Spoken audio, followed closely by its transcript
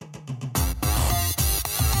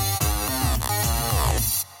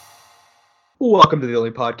Welcome to the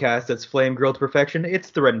only podcast that's flame grilled to perfection.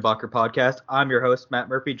 It's the Redenbacher podcast. I'm your host, Matt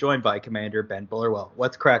Murphy, joined by Commander Ben Bullerwell.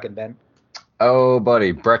 What's cracking, Ben? Oh,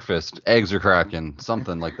 buddy, breakfast, eggs are cracking,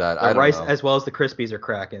 something like that. The I don't rice know. as well as the Krispies are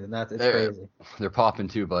cracking, and it's They're crazy. they're popping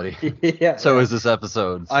too, buddy. Yeah, So yeah. is this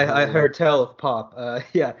episode. I So, heard tell of Pop.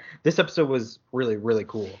 Yeah, this episode was really, really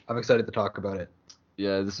cool. I'm excited to talk about it.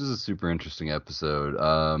 yeah, this is a super interesting episode.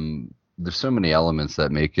 There's so many elements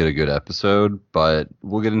that make it a good episode, but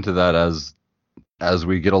we'll get into that as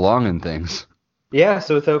we get along in things. Yeah,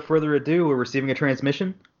 so without further ado, we're receiving a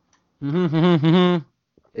transmission.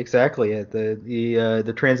 Exactly.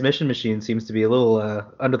 The transmission machine seems to be a little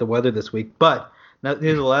under the weather this week, but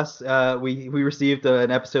nevertheless, we received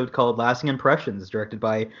an episode called "Lasting Impressions," directed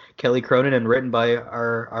by Kelly Cronin and written by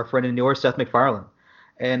our friend in New York, Seth MacFarlane.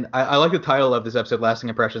 And I like the title of this episode, "Lasting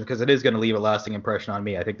Impressions," because it is going to leave a lasting impression on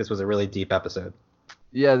me. I think this was a really deep episode.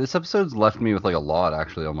 Yeah, this episode's left me with like a lot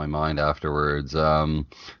actually on my mind afterwards. I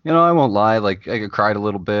won't lie, like I cried a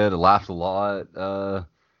little bit, I laughed a lot.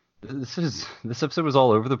 This episode was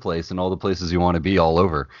all over the place and all the places you want to be all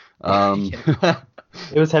over. Um,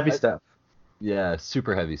 It was heavy stuff. yeah,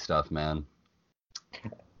 super heavy stuff, man.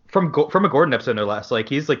 From a Gordon episode, no less. Like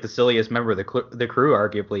he's like the silliest member of the crew,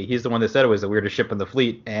 arguably. He's the one that said it was the weirdest ship in the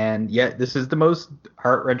fleet, and yet this is the most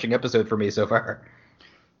heart wrenching episode for me so far.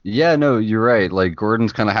 Yeah, no, you're right. Like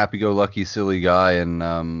Gordon's kind of happy-go-lucky, silly guy, and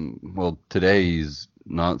well, today he's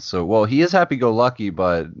not so well. He is happy-go-lucky,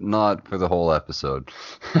 but not for the whole episode.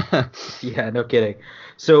 Yeah, no kidding.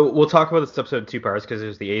 So we'll talk about this episode in two parts because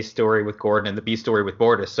there's the A story with Gordon and the B story with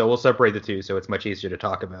Mortis. So we'll separate the two, so it's much easier to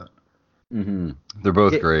talk about. They're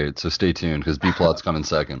both It, great, so stay tuned because B plot's coming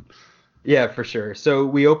second. Yeah, for sure. So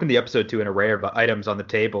we opened the episode to an array of items on the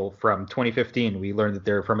table from 2015. We learned that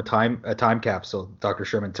they're from a time capsule, Dr.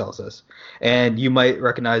 Sherman tells us. And you might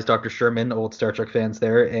recognize Dr. Sherman, old Star Trek fans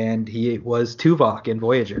there, and he was Tuvok in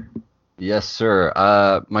Voyager. Yes, sir.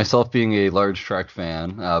 Myself being a large Trek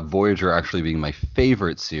fan, Voyager actually being my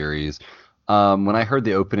favorite series. When I heard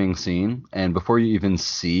the opening scene, and before you even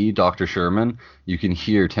see Dr. Sherman, you can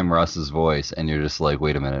hear Tim Russ's voice, and you're just like,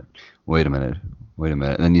 wait a minute, wait a minute, wait a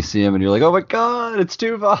minute. And then you see him, and you're like, oh my God, it's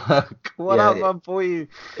Tuvok. What Yeah, up, my boy?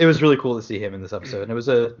 it was really cool to see him in this episode, and it was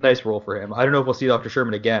a nice role for him. I don't know if we'll see Dr.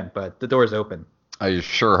 Sherman again, but the door's open. I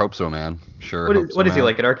sure hope so, man. Sure What hope is so, what is he man.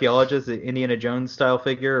 like? An archaeologist, an Indiana Jones style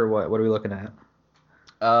figure, or what? What are we looking at?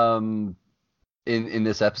 Um, in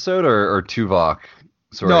this episode or Tuvok?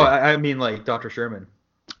 No, Sorry. I mean like Dr. Sherman.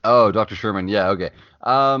 Oh, Dr. Sherman. Yeah, okay.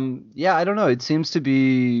 Yeah, I don't know. It seems to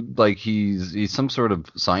be like he's some sort of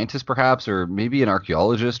scientist, perhaps, or maybe an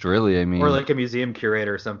archaeologist. Really, I Or mean, like a museum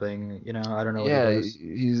curator or something. I don't know what he yeah, does.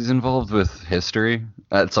 he's involved with history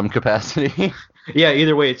at some capacity. Yeah,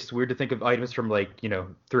 either way, it's just weird to think of items from like, 3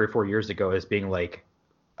 or 4 years ago as being like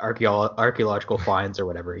archaeological finds or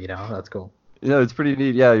whatever, That's cool. It's pretty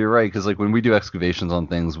neat. Yeah, you're right. Because like when we do excavations on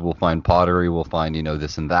things, we'll find pottery, we'll find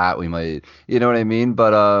this and that. We might, you know what I mean.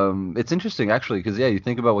 But it's interesting actually, because yeah, you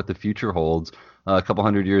think about what the future holds. A couple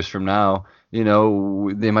hundred years from now,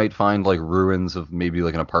 they might find like ruins of maybe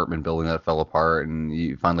like an apartment building that fell apart, and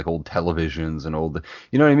you find like old televisions and old,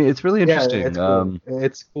 you know what I mean. It's really Yeah, interesting. it's cool.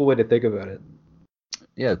 It's a cool way to think about it.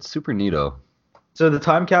 Yeah, it's super neato. So the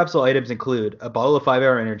time capsule items include a bottle of 5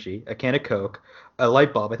 Hour Energy, a can of Coke, a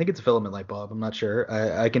light bulb. I think it's a filament light bulb. I'm not sure.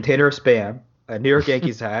 A container of Spam, a New York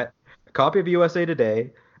Yankees hat, a copy of USA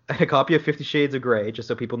Today, a copy of 50 Shades of Grey, just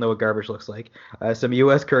so people know what garbage looks like, some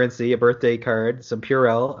U.S. currency, a birthday card, some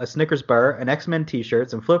Purell, a Snickers bar, an X-Men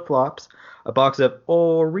T-shirt, some flip-flops, a box of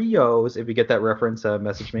Oreos. If you get that reference,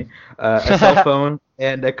 message me. A cell phone,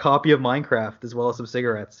 and a copy of Minecraft, as well as some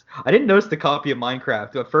cigarettes. I didn't notice the copy of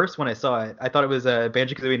Minecraft. At first, when I saw it, I thought it was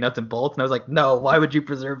Banjo-Kazooie Nuts and Bolts, and I was like, no, why would you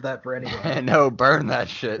preserve that for anyone? No, burn that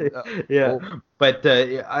shit. Yeah, Oh, but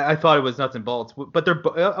I thought it was Nuts and Bolts. But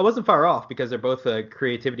I wasn't far off because they're both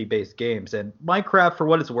creativity-based games. And Minecraft, for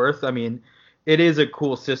what it's worth, I mean, it is a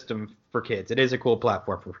cool system for kids. It is a cool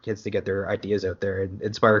platform for kids to get their ideas out there and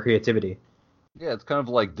inspire creativity. yeah, it's kind of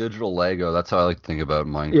like digital Lego. That's how I like to think about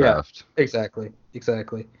Yeah, Minecraft. exactly,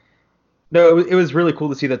 exactly. No, it was really cool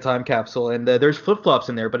to see the time capsule, and there's flip flops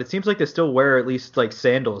in there, but it seems like they still wear at least like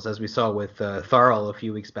sandals, as we saw with Tharl a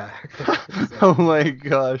few weeks back. So, Oh my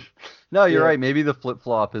gosh. No, you're yeah, right. Maybe the flip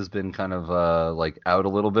flop has been kind of like out a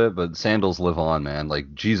little bit, but sandals live on, man.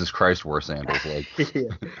 Like Jesus Christ wore sandals. Like yeah.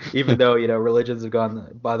 Even though religions have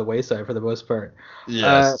gone by the wayside for the most part. Uh,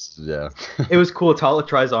 yes, yeah. it was cool. Tala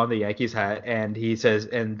tries on the Yankees hat, and he says,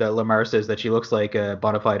 and Lamar says that she looks like a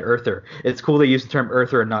bona fide Earther. It's cool they use the term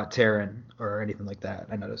Earther and not Terran or anything like that.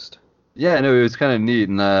 I noticed. Yeah, no, it was kind of neat,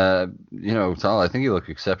 and Tal, I think you look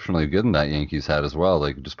exceptionally good in that Yankees hat as well.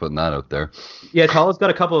 Like just putting that out there. Yeah, Tala's got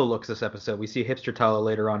a couple of looks this episode. We see hipster Tala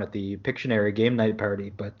later on at the Pictionary game night party,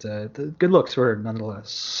 but good looks for her nonetheless.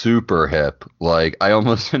 Super hip. Like I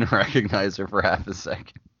almost didn't recognize her for half a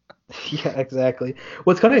second. Yeah, exactly.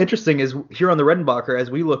 What's kind of interesting is here on the Redenbacher, as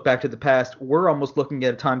we look back to the past, we're almost looking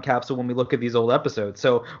at a time capsule when we look at these old episodes.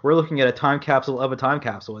 So we're looking at a time capsule of a time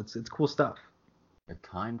capsule. It's cool stuff. A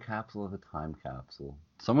time capsule of a time capsule.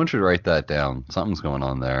 Someone should write that down. Something's going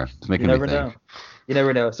on there. It's You making me never think. know. You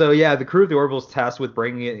never know. So yeah, the crew of the Orville's tasked with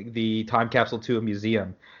bringing the time capsule to a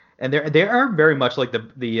museum, and they are very much like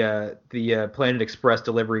the Planet Express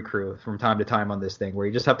delivery crew from time to time on this thing, where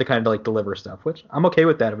you just have to kind of like deliver stuff. Which I'm okay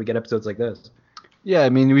with that if we get episodes like this. Yeah, I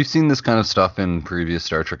mean, we've seen this kind of stuff in previous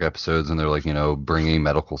Star Trek episodes, and they're like, bringing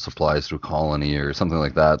medical supplies to a colony or something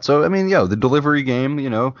like that. So, I mean, the delivery game,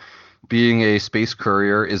 being a space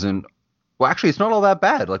courier isn't, well, actually, it's not all that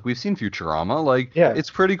bad. Like, we've seen Futurama. Like, Yeah, it's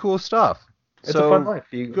pretty cool stuff. it's a fun So, life.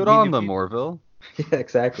 good on them, Orville. Yeah,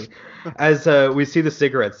 exactly. As we see the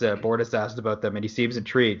cigarettes, Bortus asked about them, and he seems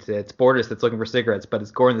intrigued. It's Bortus that's looking for cigarettes, but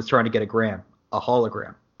it's Gordon that's trying to get a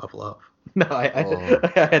hologram of love. No, Oh,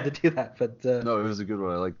 I had to do that, but no, it was a good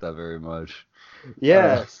one. I like that very much. Uh,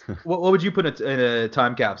 yeah. What would you put in a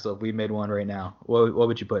time capsule if we made one right now? What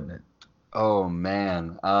would you put in it? oh,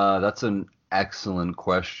 man. That's an excellent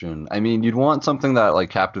question. I mean, you'd want something that, like,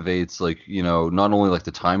 captivates, like, not only, like,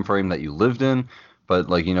 the time frame that you lived in, but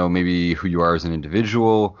like maybe who you are as an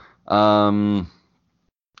individual.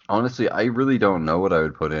 Honestly, I really don't know what I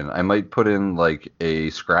would put in. I might put in like a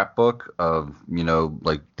scrapbook of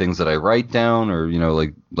like things that I write down, or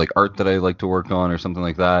like art that I like to work on, or something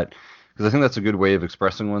like that. Because I think that's a good way of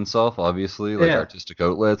expressing oneself, obviously, like Yeah, artistic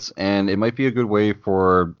outlets, and it might be a good way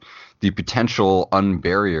for the potential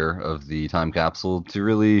unbarrier of the time capsule to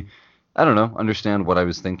really, I don't know, understand what I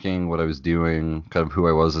was thinking, what I was doing, kind of who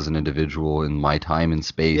I was as an individual in my time and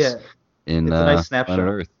space yeah. in It's a nice planet snapshot.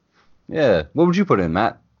 Earth. Yeah. What would you put in,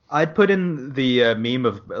 Matt? I'd put in the meme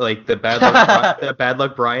of like the bad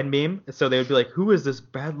luck Brian meme. So they would be like, "Who is this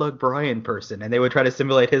bad luck Brian person?" And they would try to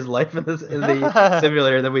simulate his life in the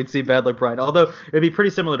simulator. And then we'd see bad luck Brian. Although it'd be pretty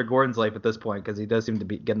similar to Gordon's life at this point because he does seem to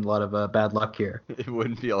be getting a lot of bad luck here. It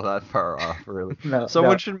wouldn't be all that far off, really. No,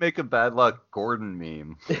 Someone no. should make a bad luck Gordon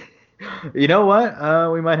meme. You know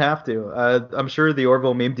what? We might have to. I'm sure the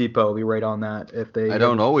Orville Meme Depot will be right on that if I they.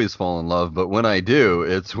 don't always fall in love, but when I do,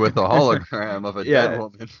 it's with a hologram of a dead Yeah.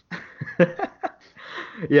 woman.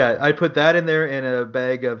 Yeah, I put that in there in a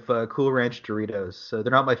bag of Cool Ranch Doritos. So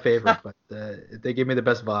they're not my favorite, but they give me the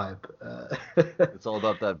best vibe. It's all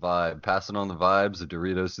about that vibe, passing on the vibes of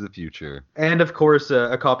Doritos to the future. And of course,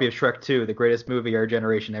 a copy of Shrek 2, the greatest movie our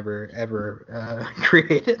generation ever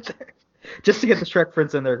created. Just to get the Shrek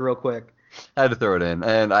prints in there real quick. I had to throw it in,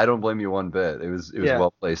 and I don't blame you one bit. It was Yeah,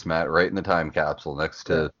 well placed, Matt, right in the time capsule next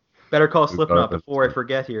yeah. to. Better call Slipknot before I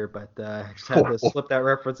forget here, but I just had to slip that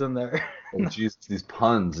reference in there. Oh, Jesus, these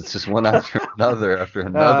puns. It's just one after another after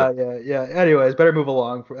another. Yeah, yeah. Anyways, better move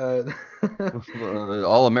along.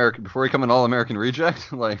 All American before we become an all American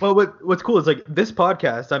reject. Like, Well, what's cool is like this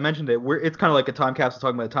podcast. I mentioned it. It's kind of like a time capsule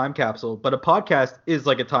talking about a time capsule, but a podcast is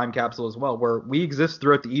like a time capsule as well, where we exist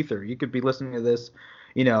throughout the ether. You could be listening to this,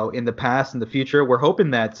 in the past and the future. We're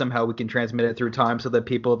hoping that somehow we can transmit it through time so that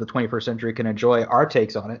people of the 21st century can enjoy our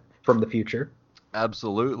takes on it from the future.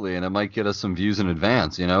 absolutely, and it might get us some views in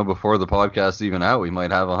advance. Before the podcast's even out, we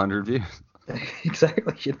might have 100 views.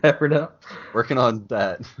 Exactly. You never know. Working on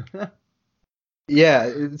that. Yeah,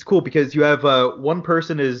 it's cool because you have one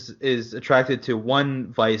person is attracted to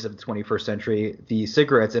one vice of the 21st century, the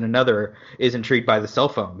cigarettes, and another is intrigued by the cell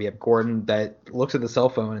phone. We have Gordon that looks at the cell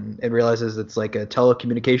phone and realizes it's like a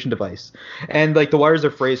telecommunication device, and like the wires are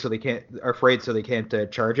afraid so they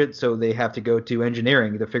can't charge it, so they have to go to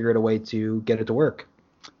engineering to figure out a way to get it to work.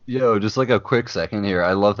 Yo, just like a quick second here.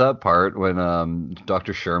 I love that part when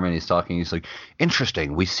Dr. Sherman he's talking. He's like,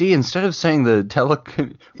 interesting. We see instead of saying the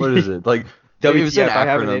what is it? Like it was an WTF, I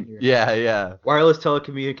have it in acronym. here. Yeah, yeah. Wireless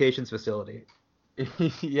telecommunications facility.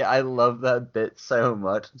 Yeah, I love that bit so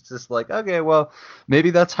much. It's just like, okay, well,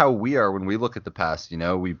 maybe that's how we are when we look at the past.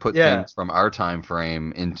 We put Yeah, things from our time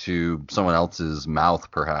frame into someone else's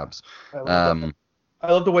mouth, perhaps. I love that. Um,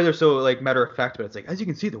 I love the way they're so like matter of fact, but it's like as you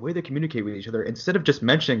can see, the way they communicate with each other, instead of just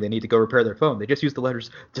mentioning they need to go repair their phone, they just use the letters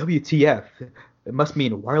WTF. It must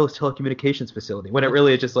mean wireless telecommunications facility, when it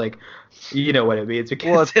really is just like, you know what it means.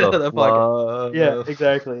 what the Yeah, fuck?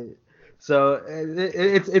 exactly. So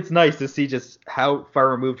it's nice to see just how far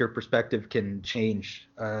removed your perspective can change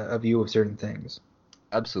a view of certain things.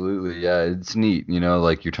 Absolutely, yeah, it's neat,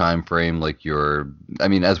 like your time frame, like I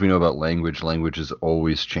mean, as we know about language is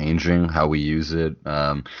always changing how we use it.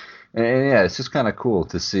 And yeah, it's just kind of cool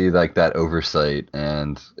to see like that oversight,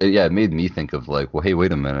 and yeah, it made me think of like, well, hey,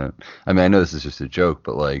 wait a minute. I mean, I know this is just a joke,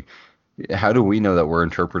 but like, how do we know that we're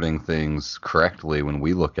interpreting things correctly when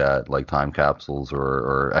we look at like time capsules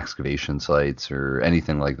or excavation sites or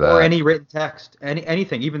anything like Or that? any written text,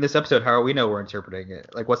 anything, even this episode, how we know we're interpreting it?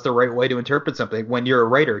 Like, what's the right way to interpret something? When you're a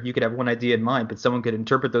writer, you could have one idea in mind, but someone could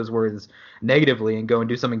interpret those words negatively and go and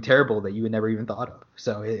do something terrible that you had never even thought of.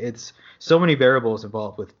 So it's so many variables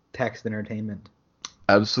involved with text entertainment.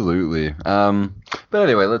 Absolutely. But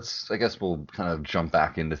anyway, I guess we'll kind of jump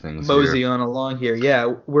back into things here. Mosey on along here.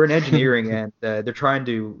 Yeah, we're in engineering, and they're trying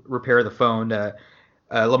to repair the phone.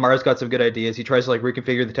 Lamar's got some good ideas. He tries to like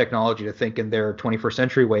reconfigure the technology to think in their 21st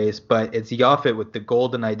century ways, but it's Yaphet with the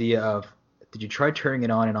golden idea of, did you try turning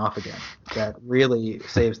it on and off again? That really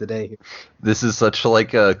saves the day This is such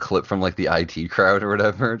like a clip from like the IT crowd or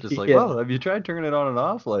whatever. Just here. like, Yeah, well, have you tried turning it on and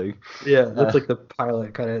off? Like, yeah, uh, that's like the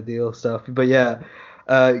pilot kind of deal stuff. But yeah,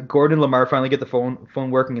 Gordon and Lamar finally get the phone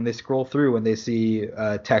working, and they scroll through and they see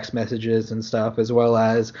text messages and stuff, as well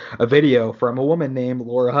as a video from a woman named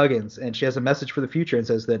Laura Huggins, and she has a message for the future and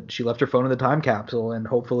says that she left her phone in the time capsule, and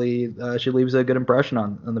hopefully she leaves a good impression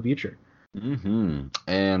on the future.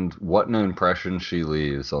 And what an impression she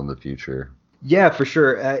leaves on the future. Yeah, for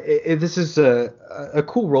sure. This is a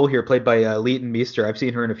cool role here, played by Leighton Meester. I've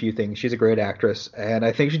seen her in a few things. She's a great actress, and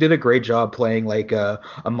I think she did a great job playing like a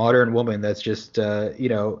modern woman that's just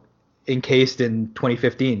encased in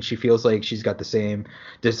 2015. She feels like she's got the same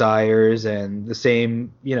desires and the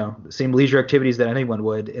same the same leisure activities that anyone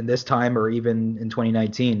would in this time or even in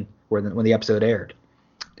 2019, when the episode aired.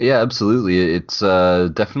 Yeah, absolutely. It's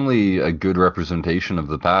definitely a good representation of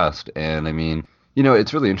the past, and I mean,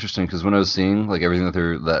 it's really interesting because when I was seeing like everything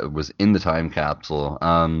that was in the time capsule,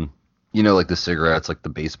 like the cigarettes, like the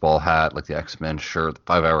baseball hat, like the X-Men shirt, the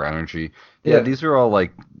 5 Hour Energy. Yeah, Yeah, these are all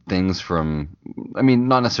like things from, I mean,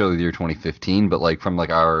 not necessarily the year 2015, but like from like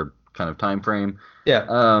our kind of time frame.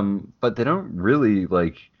 yeah. But they don't really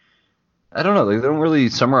like. I don't know. They don't really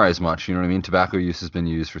summarize much. You know what I mean? Tobacco use has been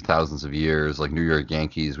used for thousands of years. Like New York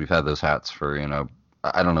Yankees, we've had those hats for,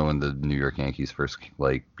 I don't know when the New York Yankees first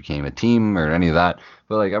like became a team or any of that,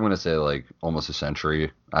 but like I'm gonna say like almost a century.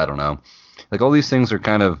 I don't know. Like all these things are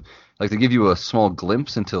kind of like they give you a small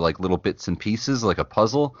glimpse into like little bits and pieces, like a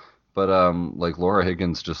puzzle. But like Laura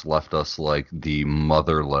Higgins just left us like the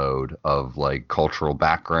mother lode of like cultural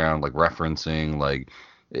background, like referencing, like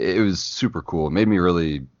it was super cool. It made me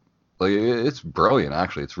really like it's brilliant,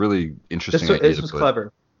 actually. It's really interesting idea This to was put.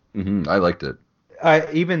 clever. I liked it.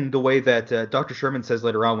 Even the way that Dr. Sherman says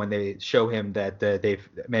later on when they show him that they've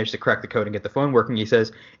managed to crack the code and get the phone working, he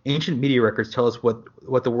says, "Ancient media records tell us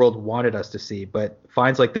what the world wanted us to see, but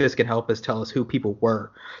finds like this can help us tell us who people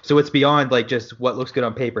were." So it's beyond like just what looks good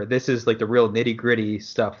on paper. This is like the real nitty gritty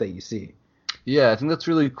stuff that you see. Yeah, I think that's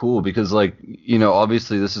really cool because, like,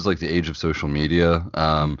 obviously this is like the age of social media.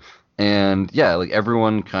 And yeah, like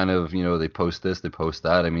everyone kind of, they post this, they post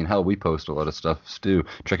that. I mean, hell, we post a lot of stuff too.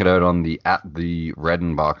 Check it out on the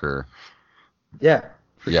Redenbacher. Yeah,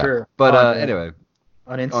 for Yeah. sure. But On anyway,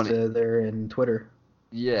 on on Insta there and Twitter.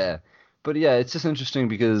 yeah. But yeah, it's just interesting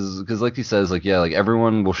because like he says, like yeah, like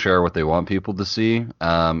everyone will share what they want people to see,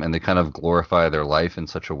 and they kind of glorify their life in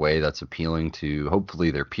such a way that's appealing to hopefully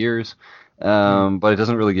their peers. Mm. But it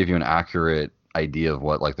doesn't really give you an accurate idea of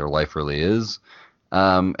what like their life really is.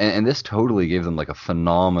 And this totally gave them like a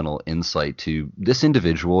phenomenal insight to this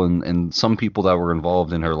individual and some people that were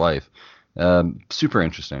involved in her life. Super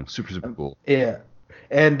interesting, super cool. Yeah.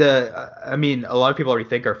 And I mean, a lot of people already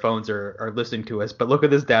think our phones are listening to us, but look at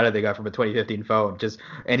this data they got from a 2015 phone. Just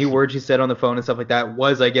any words you said on the phone and stuff like that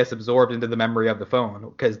was, I guess, absorbed into the memory of the phone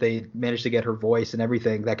because they managed to get her voice and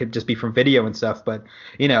everything. That could just be from video and stuff. But,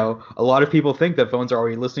 a lot of people think that phones are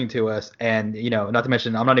already listening to us. And, not to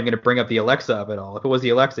mention, I'm not even going to bring up the Alexa of it all. If it was the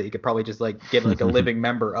Alexa, you could probably just like get like a living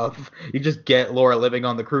member of, you just get Laura living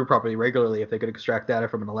on the crew properly regularly if they could extract data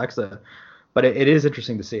from an Alexa. But it is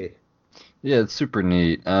interesting to see. Yeah, it's super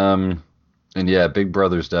neat. And yeah, Big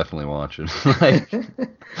Brother's definitely watching. Like,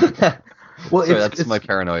 Well, sorry, that's my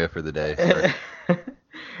paranoia for the day. Sorry.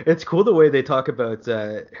 it's cool the way they talk about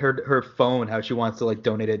her phone, how she wants to like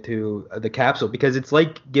donate it to the capsule because it's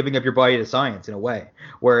like giving up your body to science in a way,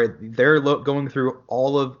 where they're going through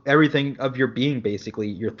all of everything of your being, basically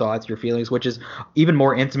your thoughts, your feelings, which is even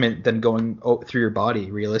more intimate than going through your body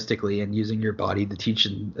realistically and using your body to teach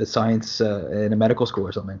in science in a medical school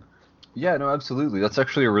or something. Yeah, no, absolutely. That's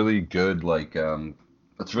actually a really good like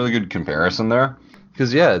that's a really good comparison there.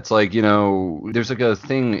 Because yeah, it's like, there's like a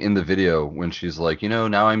thing in the video when she's like,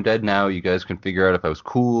 now I'm dead now, you guys can figure out if I was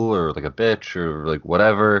cool or like a bitch or like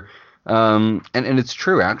whatever. And it's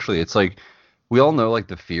true actually. It's like we all know like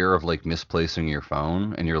the fear of like misplacing your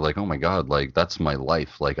phone and you're like, "Oh my God, like that's my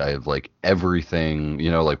life. Like I have like everything,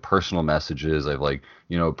 like personal messages, I have like,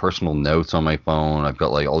 personal notes on my phone. I've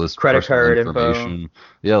got like all this Credit personal card info. information.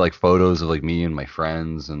 Yeah, like photos of like me and my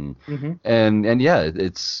friends and Hmm. and yeah,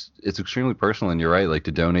 it's extremely personal, and you're right. Like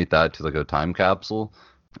to donate that to like a time capsule,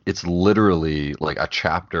 it's literally like a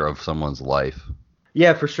chapter of someone's life.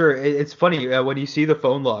 Yeah, for sure. It's funny when you see the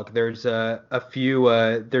phone log. There's a few.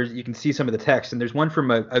 There's you can see some of the text, and there's one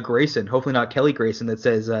from a Grayson, hopefully not Kelly Grayson, that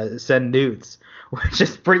says "send nudes," which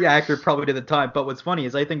is pretty accurate probably to the time. But what's funny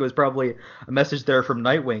is I think it was probably a message there from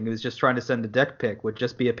Nightwing who was just trying to send a dick pic, would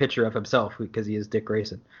just be a picture of himself because he is Dick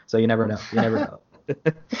Grayson. So you never know. You never know.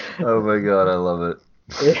 Oh my God, I love it.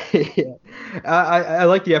 Yeah. I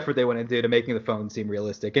like the effort they went into to making the phone seem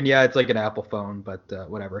realistic. And yeah, it's like an Apple phone, but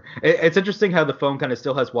whatever. It's interesting how the phone kind of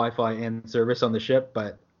still has Wi-Fi and service on the ship,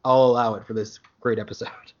 but I'll allow it for this great episode.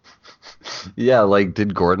 Yeah, like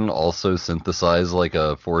did Gordon also synthesize like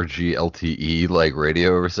a 4G LTE like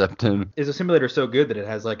radio receptor? Is a simulator so good that it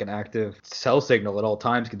has like an active cell signal at all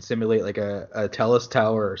times, can simulate like a Telus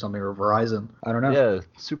tower or something, or Verizon. I don't know. Yeah,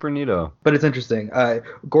 super neato. But it's interesting.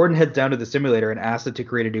 Gordon heads down to the simulator and asks it to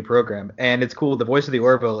create a new program. And it's cool. The voice of the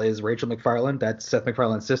Orville is Rachel McFarlane. That's Seth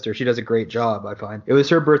MacFarlane's sister. She does a great job, I find. It was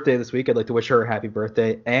her birthday this week. I'd like to wish her a happy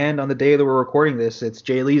birthday. And on the day that we're recording this, it's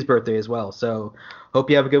Jay Lee's birthday as well. So hope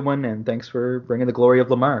you have a good one. And thanks for bringing the glory of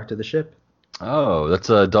Lamar to the ship. Oh, that's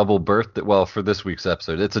a double birthday. Well, for this week's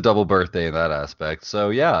episode, it's a double birthday in that aspect. So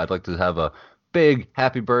yeah, I'd like to have a big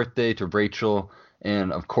happy birthday to Rachel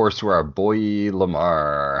and of course to our boy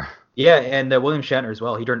Lamar. Yeah, and William Shatner as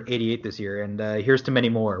well. He turned 88 this year. And here's to many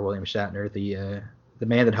more, William Shatner, the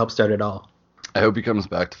man that helped start it all. I hope he comes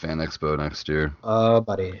back to Fan Expo next year.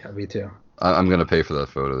 Buddy, me too. I'm gonna pay for that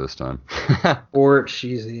photo this time. Or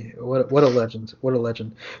cheesy. What a legend. What a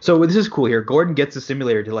legend. So this is cool here. Gordon gets the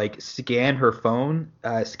simulator to like scan her phone,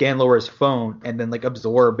 scan Laura's phone, and then like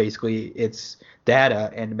absorb basically its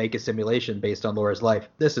data and make a simulation based on Laura's life.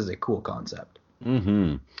 This is a cool concept.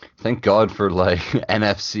 Mm-hmm. Thank God for like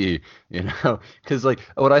NFC, because like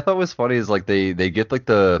what I thought was funny is like they get like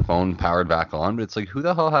the phone powered back on, but it's like who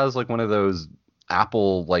the hell has like one of those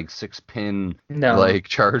Apple like 6-pin No, like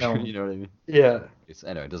charger? no. You know what I mean? Yeah.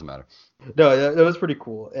 Anyway, it doesn't matter. No, that was pretty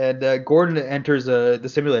cool. And Gordon enters the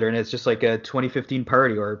simulator, and it's just like a 2015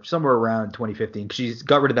 party or somewhere around 2015. She's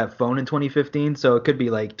got rid of that phone in 2015, so it could be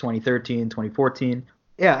like 2013, 2014.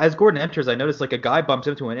 Yeah, as Gordon enters, I noticed like a guy bumps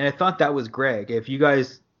into him, and I thought that was Greg. If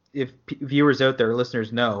viewers out there,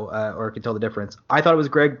 listeners know or can tell the difference, I thought it was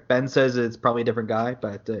Greg. Ben says it's probably a different guy,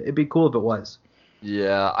 but it'd be cool if it was.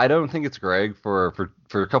 Yeah, I don't think it's Greg for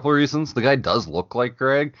a couple of reasons. The guy does look like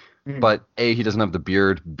Greg, Mhm. but A, he doesn't have the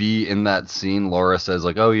beard. B, in that scene, Laura says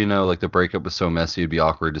like, "Oh, like the breakup was so messy, it'd be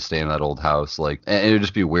awkward to stay in that old house." Like, and it'd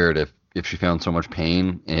just be weird if she found so much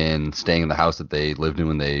pain in staying in the house that they lived in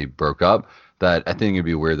when they broke up, that I think it'd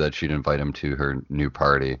be weird that she'd invite him to her new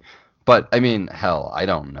party. But I mean, hell, I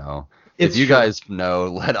don't know. If It's you true. guys know,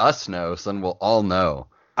 let us know, so then we'll all know.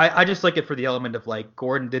 I just like it for the element of like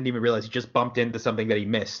Gordon didn't even realize he just bumped into something that he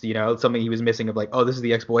missed, something he was missing of like, oh, this is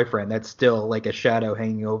the ex-boyfriend. That's still like a shadow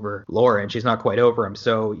hanging over Laura, and she's not quite over him.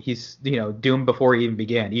 So he's, doomed before he even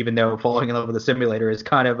began, even though falling in love with a simulator is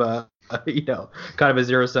kind of kind of a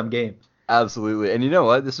zero-sum game. Absolutely. And you know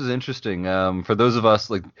what? This is interesting. For those of us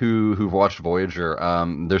like who've watched Voyager,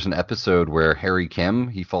 there's an episode where Harry Kim,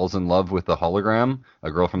 he falls in love with the hologram,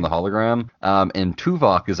 a girl from the hologram. And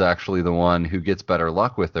Tuvok is actually the one who gets better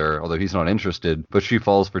luck with her, although he's not interested, but she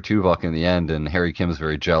falls for Tuvok in the end, and Harry Kim is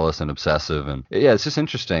very jealous and obsessive. And yeah, it's just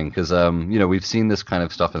interesting because we've seen this kind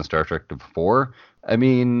of stuff in Star Trek before. I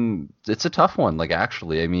mean, it's a tough one, like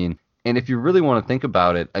actually. I mean, and if you really want to think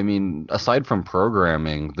about it, I mean, aside from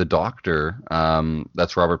programming, the Doctor,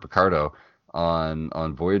 that's Robert Picardo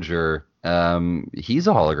on Voyager, he's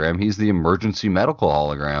a hologram. He's the emergency medical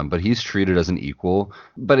hologram, but he's treated as an equal.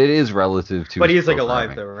 But it is relative to But his he's like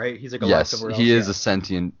alive programming. though, right? He's like alive Yes, somewhere else. he is Yeah. a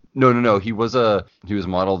sentient. No, no, no. He was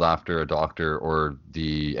modeled after a doctor or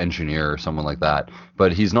the engineer or someone like that.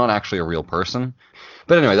 But he's not actually a real person.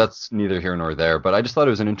 But anyway, that's neither here nor there. But I just thought it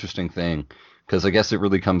was an interesting thing because I guess it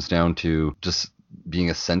really comes down to just being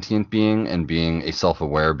a sentient being and being a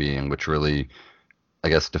self-aware being, which really, I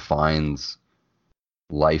guess, defines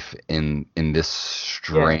life in this Yeah.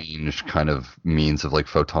 strange kind of means of like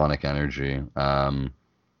photonic energy.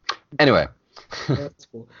 Anyway. That's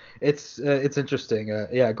cool. It's interesting.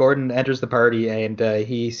 Yeah, Gordon enters the party and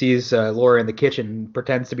he sees Laura in the kitchen,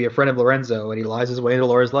 pretends to be a friend of Lorenzo, and he lies his way into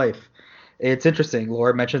Laura's life. It's interesting.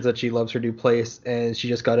 Laura mentions that she loves her new place and she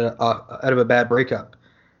just got out of a bad breakup,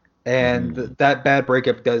 and Mhm. that bad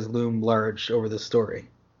breakup does loom large over this story.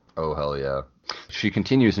 Oh hell yeah. She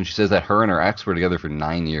continues and she says that her and her ex were together for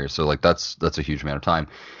 9 years, so like that's a huge amount of time.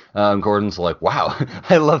 Gordon's like, wow,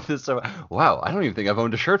 I love this so. Wow, I don't even think I've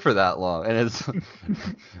owned a shirt for that long, and it's,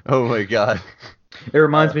 oh my god. It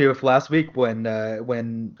reminds Uh, me of last week when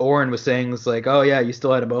Oren was saying was like, "Oh yeah, you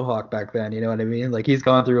still had a mohawk back then." You know what I mean? Like he's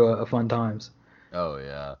gone through a fun times. oh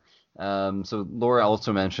yeah. So Laura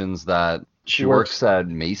also mentions that She she works. works at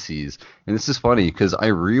Macy's, and this is funny because I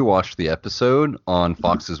rewatched the episode on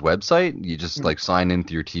Fox's website. You just like sign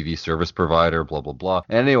into your TV service provider, blah blah blah.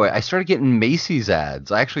 And anyway, I started getting Macy's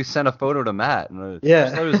ads. I actually sent a photo to Matt, and I just Yeah.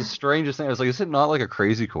 thought it was the strangest thing. I was like, is it not like a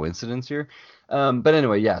crazy coincidence here? But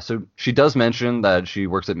anyway, yeah. So she does mention that she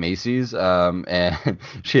works at Macy's, and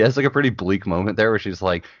she has like a pretty bleak moment there where she's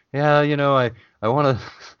like, yeah, I want to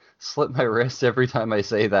slip my wrist every time I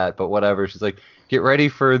say that, but whatever. She's like, get ready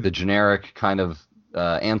for the generic kind of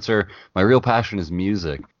answer. My real passion is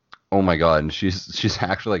music. Oh my god! And she's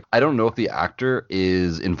actually like, I don't know if the actor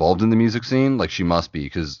is involved in the music scene. Like she must be,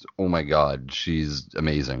 because oh my god, she's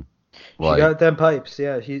amazing. She Like, got them pipes.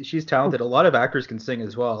 Yeah, she's talented. A lot of actors can sing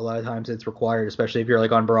as well. A lot of times it's required, especially if you're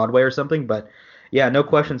like on Broadway or something. But yeah, no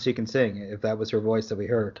question she can sing if that was her voice that we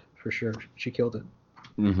heard for sure. She killed it.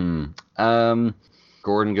 mm-hmm. Um,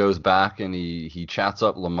 Gordon goes back and he chats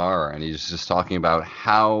up Lamar and he's just talking about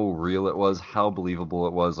how real it was, how believable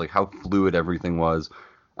it was, like how fluid everything was.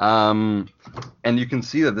 Um, and you can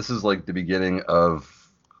see that this is like the beginning of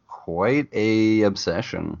quite a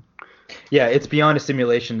obsession. Yeah, it's beyond a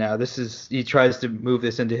simulation now. This is he tries to move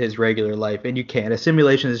this into his regular life, and you can't. A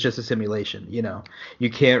simulation is just a simulation. You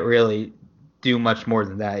can't really do much more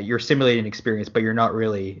than that. You're simulating an experience, but you're not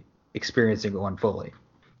really experiencing one fully.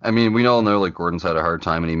 I mean, we all know like Gordon's had a hard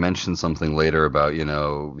time, and he mentioned something later about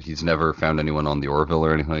he's never found anyone on the Orville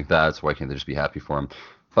or anything like that. So why can't they just be happy for him?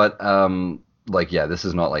 But like yeah, this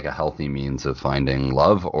is not like a healthy means of finding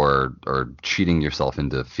love or cheating yourself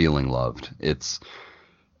into feeling loved. It's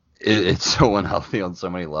so unhealthy on so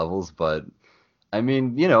many levels. But I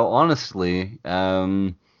mean, honestly,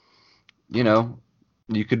 you know,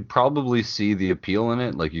 you could probably see the appeal in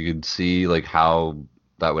it. Like you could see like how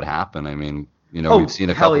that would happen. I mean, we've Oh, seen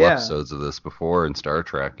a hell couple yeah. episodes of this before in Star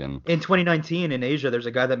Trek, and In 2019 in Asia, there's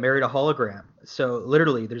a guy that married a hologram. So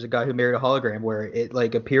literally, there's a guy who married a hologram where it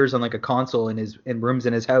like appears on like a console in rooms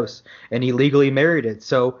in his house, and he legally married it.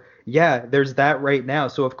 So yeah, there's that right now.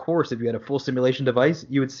 So of course, if you had a full simulation device,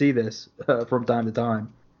 you would see this from time to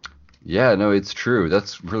time. yeah, no, it's true.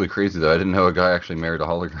 That's really crazy though. I didn't know a guy actually married a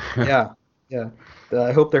hologram. Yeah, yeah.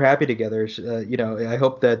 I hope they're happy together. I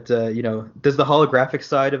hope that does the holographic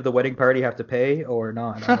side of the wedding party have to pay or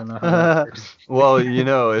not? I don't know how that works. Well,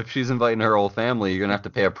 if she's inviting her whole family, you're gonna have to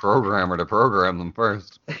pay a programmer to program them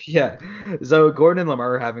first. Yeah. So Gordon and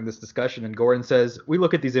Lamar are having this discussion, and Gordon says, "We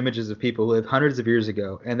look at these images of people who lived hundreds of years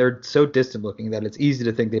ago, and they're so distant looking that it's easy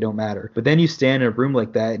to think they don't matter. But then you stand in a room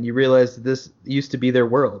like that, and you realize that this used to be their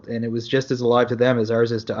world, and it was just as alive to them as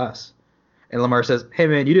ours is to us." And Lamar says, "Hey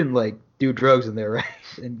man, you didn't like do drugs in there, right?"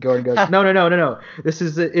 And Gordon goes, "No, no, no, no, no. It's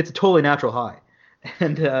a totally natural high."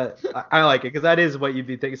 And I like it because that is what you'd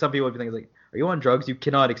be thinking. Some people would be thinking like, "Are you on drugs? You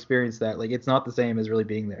cannot experience that. Like, it's not the same as really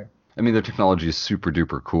being there." I mean, their technology is super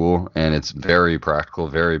duper cool and it's very practical,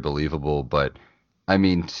 very believable. But I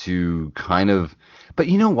mean, to kind of, but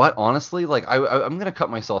you know what? Honestly, like I'm gonna cut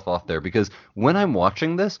myself off there because when I'm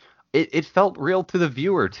watching this, it felt real to the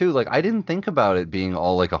viewer too. Like I didn't think about it being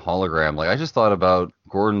all like a hologram. Like I just thought about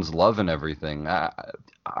Gordon's love and everything.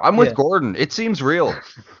 I'm with Yeah. Gordon. It seems real.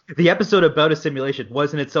 The episode about a simulation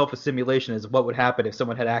was in itself a simulation as what would happen if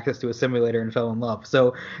someone had access to a simulator and fell in love.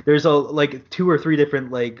 So there's like two or three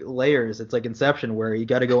different like layers. It's like Inception where you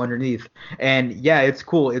got to go underneath. And yeah, it's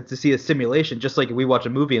cool. It's to see a simulation just like we watch a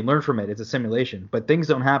movie and learn from it. It's a simulation, but things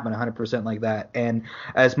don't happen 100% like that. And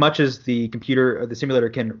as much as the computer or the simulator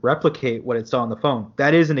can replicate what it saw on the phone,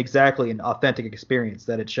 that isn't exactly an authentic experience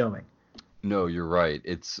that it's showing. No, you're right.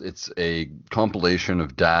 It's a compilation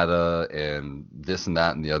of data and this and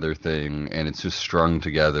that and the other thing, and it's just strung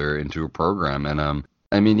together into a program. And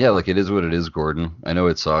I mean, yeah, like it is what it is, Gordon. I know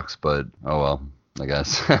it sucks, but oh well, I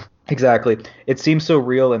guess. Exactly. It seems so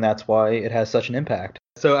real, and that's why it has such an impact.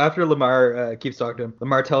 So after Lamar keeps talking to him,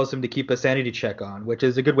 Lamar tells him to keep a sanity check on, which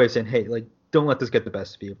is a good way of saying, "Hey, like, don't let this get the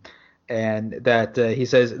best of you." and that he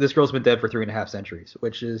says this girl's been dead for 3.5 centuries,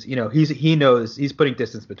 which is, he knows he's putting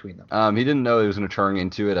distance between them. He didn't know he was going to turn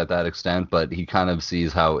into it at that extent, but he kind of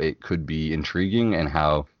sees how it could be intriguing and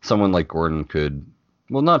how someone like Gordon could,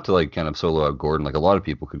 well, not to like kind of solo out Gordon, like a lot of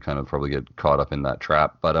people could kind of probably get caught up in that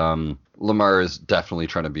trap. But Lamar is definitely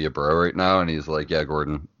trying to be a bro right now, and he's like, yeah,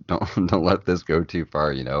 Gordon, don't let this go too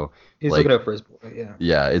far, He's like, looking out for his boy. Yeah.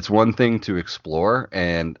 yeah, it's one thing to explore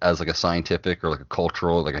and as like a scientific or like a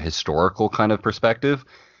cultural, like a historical kind of perspective,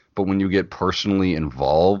 but when you get personally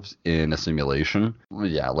involved in a simulation,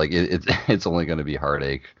 yeah, like it's only going to be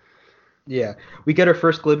heartache. Yeah, we get our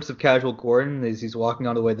first glimpse of casual Gordon as he's walking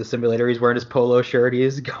on the way to the simulator. He's wearing his polo shirt.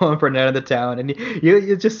 He's going for a night in the town, and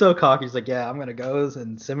he's just so cocky. He's like, "Yeah, I'm gonna go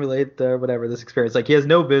and simulate whatever this experience." Like he has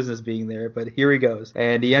no business being there, but here he goes,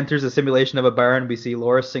 and he enters a simulation of a bar, and we see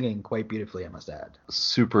Laura singing quite beautifully, I must add.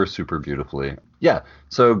 Super, super beautifully. Yeah.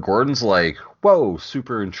 So Gordon's like, whoa,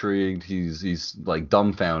 super intrigued. He's like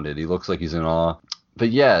dumbfounded. He looks like he's in awe.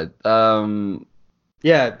 But yeah,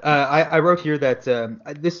 Yeah, I wrote here that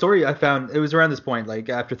this story I found, it was around this point, like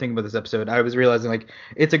after thinking about this episode, I was realizing like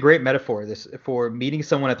it's a great metaphor this for meeting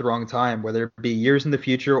someone at the wrong time, whether it be years in the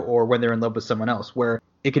future or when they're in love with someone else, where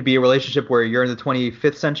it could be a relationship where you're in the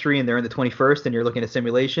 25th century and they're in the 21st and you're looking at a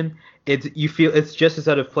simulation. You feel it's just as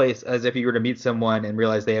out of place as if you were to meet someone and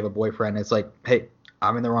realize they have a boyfriend. It's like, hey,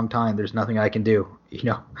 I'm in the wrong time. There's nothing I can do. The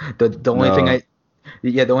only no.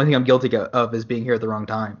 the only thing I'm guilty of is being here at the wrong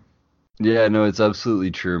time. Yeah, no, it's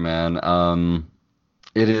absolutely true, man.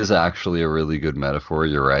 It is actually a really good metaphor.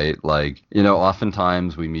 You're right. Like,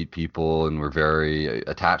 oftentimes we meet people and we're very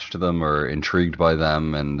attached to them or intrigued by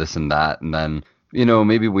them and this and that. And then,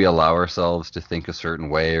 maybe we allow ourselves to think a certain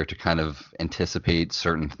way or to kind of anticipate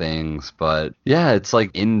certain things. But yeah, it's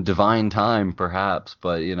like in divine time, perhaps.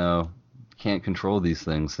 But, can't control these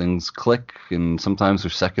things. Things click, and sometimes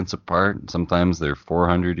they're seconds apart. Sometimes they're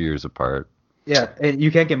 400 years apart. Yeah, and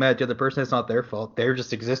you can't get mad at the other person. It's not their fault. They're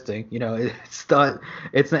just existing. And it's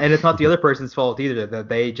not the other person's fault either that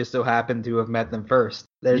they just so happen to have met them first.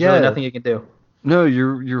 There's really nothing you can do. No,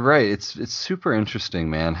 you're right. It's super interesting,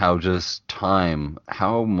 man, how just time,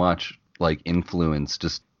 how much like influence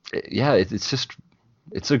just yeah,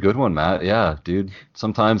 it's a good one, Matt. Yeah, dude.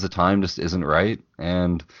 Sometimes the time just isn't right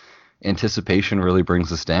and anticipation really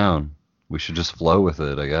brings us down. We should just flow with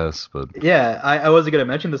it, I guess. But yeah, I wasn't gonna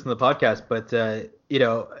mention this in the podcast, but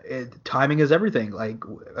timing is everything. Like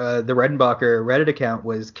the Redenbacher Reddit account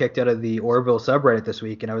was kicked out of the Orville subreddit this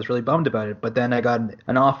week, and I was really bummed about it. But then I got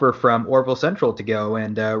an offer from Orville Central to go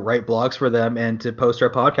and write blogs for them and to post our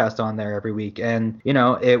podcast on there every week. And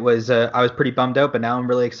it was I was pretty bummed out, but now I'm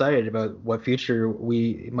really excited about what future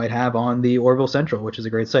we might have on the Orville Central, which is a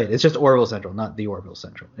great site. It's just Orville Central, not the Orville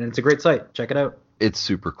Central, and it's a great site. Check it out. It's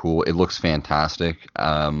super cool. It looks fantastic.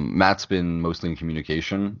 Matt's been mostly in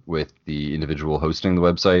communication with the individual hosting the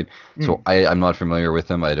website, so I'm not familiar with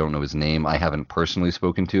him. I don't know his name. I haven't personally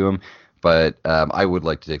spoken to him, but I would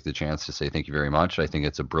like to take the chance to say thank you very much. I think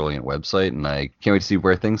it's a brilliant website, and I can't wait to see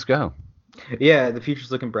where things go. Yeah, the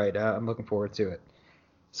future's looking bright. I'm looking forward to it.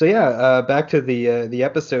 So yeah, back to the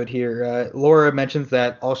episode here. Laura mentions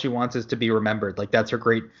that all she wants is to be remembered. Like that's her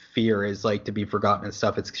great fear is like to be forgotten and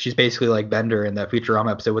stuff. She's basically like Bender in that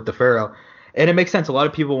Futurama episode with the Pharaoh, and it makes sense. A lot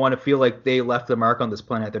of people want to feel like they left the mark on this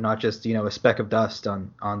planet. They're not just a speck of dust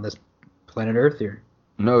on this planet Earth here.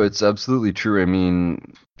 No, it's absolutely true. I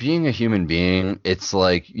mean, being a human being, it's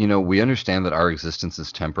like, we understand that our existence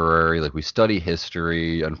is temporary. Like, we study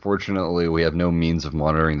history. Unfortunately, we have no means of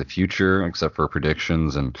monitoring the future except for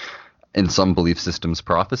predictions and, in some belief systems,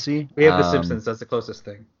 prophecy. We have The Simpsons. That's the closest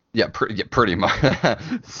thing. Yeah, pretty much.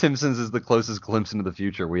 Simpsons is the closest glimpse into the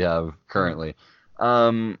future we have currently.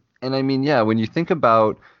 And I mean, yeah, when you think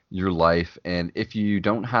about your life, and if you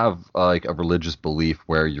don't have like a religious belief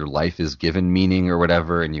where your life is given meaning or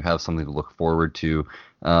whatever, and you have something to look forward to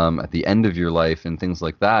at the end of your life and things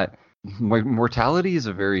like that, mortality is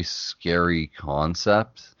a very scary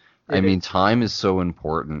concept. I mean, time is so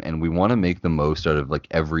important, and we want to make the most out of like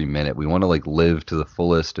every minute. We want to like live to the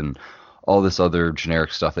fullest and all this other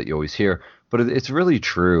generic stuff that you always hear. But it's really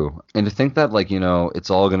true. And to think that, like, it's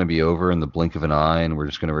all going to be over in the blink of an eye and we're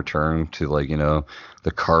just going to return to, like,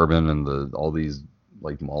 the carbon and all these,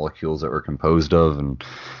 like, molecules that we're composed of. And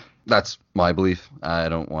that's my belief. I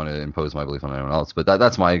don't want to impose my belief on anyone else, but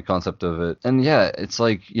that's my concept of it. And, yeah, it's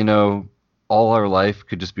like, all our life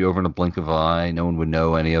could just be over in a blink of an eye. No one would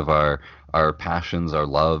know any of our passions, our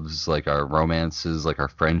loves, like, our romances, like, our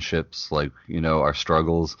friendships, like, our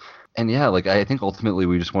struggles. And yeah, like I think ultimately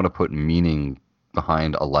we just want to put meaning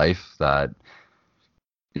behind a life that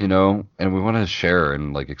and we want to share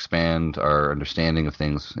and like expand our understanding of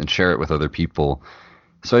things and share it with other people.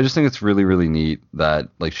 So I just think it's really, really neat that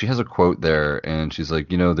like she has a quote there and she's like,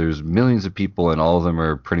 there's millions of people and all of them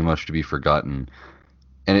are pretty much to be forgotten.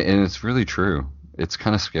 And it's really true. It's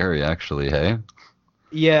kind of scary actually, hey?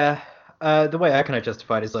 Yeah, the way I kind of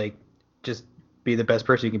justify it is like just be the best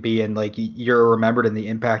person you can be, and like you're remembered in the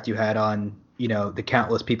impact you had on the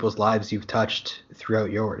countless people's lives you've touched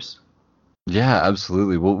throughout yours. Yeah,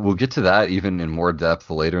 absolutely. We'll get to that even in more depth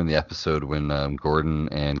later in the episode when Gordon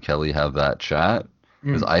and Kelly have that chat.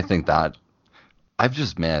 Because Mm. I think that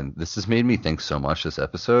man, this has made me think so much this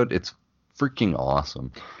episode. It's freaking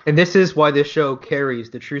awesome. And this is why this show carries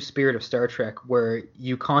the true spirit of Star Trek, where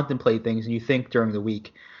you contemplate things and you think during the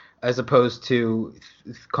week, as opposed to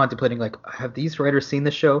contemplating like, have these writers seen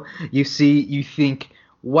the show? You think,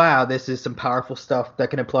 wow, this is some powerful stuff that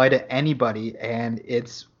can apply to anybody, and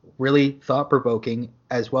it's really thought provoking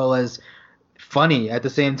as well as funny at the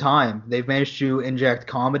same time. They've managed to inject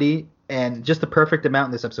comedy and just the perfect amount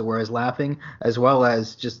in this episode, whereas laughing as well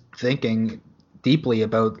as just thinking deeply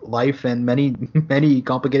about life and many many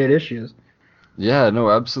complicated issues. Yeah, no,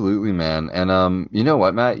 absolutely, man. And you know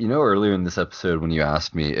what, Matt? Earlier in this episode when you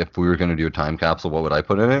asked me if we were going to do a time capsule, what would I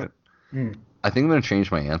put in it? Hmm. I think I'm going to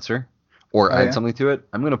change my answer or Oh add yeah. something to it.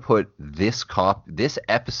 I'm going to put this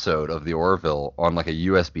episode of the Orville on like a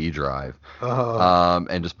USB drive, Oh.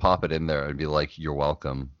 and just pop it in there and be like, "You're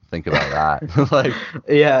welcome." Think about that. Like,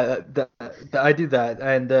 Yeah, I do that,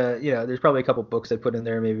 and there's probably a couple books I put in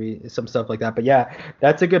there, maybe some stuff like that. But yeah,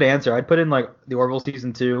 that's a good answer. I'd put in like the Orville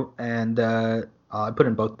season two, and I put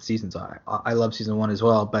in both seasons. I love season one as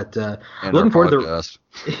well, but and our looking forward to podcast.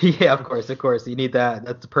 the yeah, of course, you need that.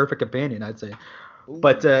 That's the perfect companion, I'd say.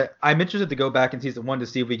 But I'm interested to go back in season one to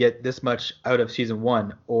see if we get this much out of season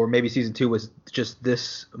one, or maybe season two was just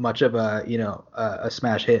this much of a a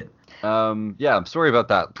smash hit. Yeah, I'm sorry about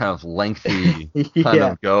that kind of lengthy kind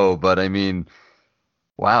Yeah. of go, but I mean,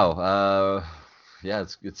 wow. Yeah,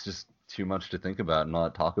 it's just too much to think about and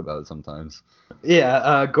not talk about sometimes.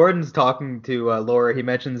 Yeah, Gordon's talking to Laura. He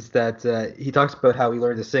mentions that he talks about how he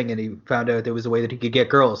learned to sing and he found out there was a way that he could get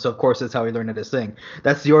girls. So, of course, that's how he learned how to sing.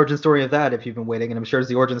 That's the origin story of that, if you've been waiting. And I'm sure it's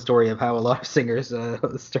the origin story of how a lot of singers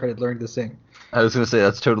started learning to sing. I was gonna say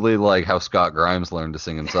that's totally like how Scott Grimes learned to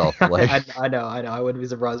sing himself. Like, I know. I wouldn't be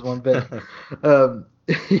surprised one bit. Um,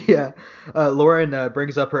 yeah, Lauren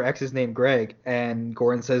brings up her ex's name, Greg, and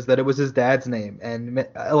Gordon says that it was his dad's name. And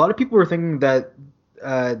a lot of people were thinking that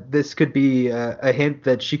this could be a hint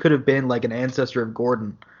that she could have been like an ancestor of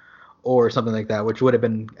Gordon or something like that, which would have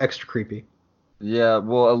been extra creepy. yeah,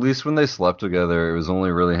 well, at least when they slept together, it was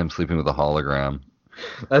only really him sleeping with a hologram.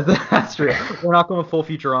 That's true. We're not going full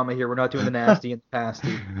Futurama here. We're not doing the nasty and the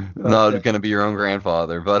pasty. But Not gonna be your own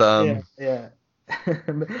grandfather, but yeah, yeah.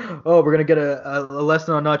 Oh, we're gonna get a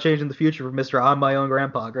lesson on not changing the future from Mister I'm my own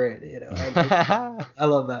grandpa. Great, I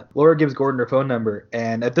love that. Laura gives Gordon her phone number,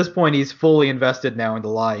 and at this point, he's fully invested now in the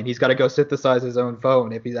lie, and he's got to go synthesize his own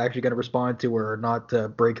phone if he's actually going to respond to her or not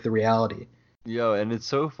break the reality. Yo, and it's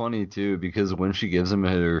so funny too because when she gives him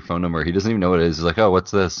her phone number, he doesn't even know what it is. He's like, "Oh,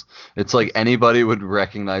 what's this?" It's like anybody would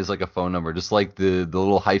recognize like a phone number, just like the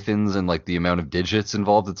little hyphens and like the amount of digits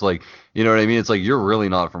involved. It's like, you know what I mean? It's like you're really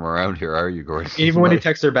not from around here, are you, Gordon? Even when he Like,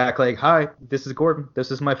 texts her back, like, "Hi, this is Gordon.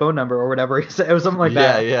 This is my phone number," or whatever he said, it was something like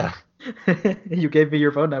yeah, that. yeah. You gave me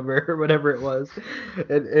your phone number or whatever it was.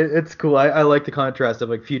 It's cool. I like the contrast of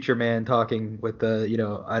like future man talking with the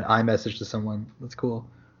an iMessage to someone. That's cool.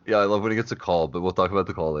 Yeah, I love when he gets a call, but we'll talk about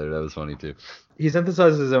the call later. That was funny too. He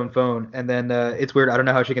synthesizes his own phone, and then it's weird. I don't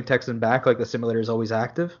know how she can text him back. Like the simulator is always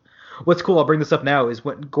active. What's cool, I'll bring this up now, is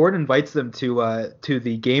when Gordon invites them to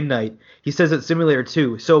the game night. He says it's simulator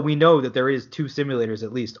two, so we know that there is two simulators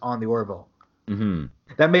at least on the Orville. Hmm.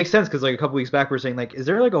 That makes sense because like a couple weeks back we are saying like, is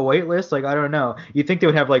there like a wait list? Like I don't know. You think they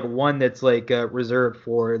would have like one that's like reserved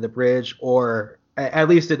for the bridge, or at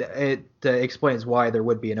least it explains why there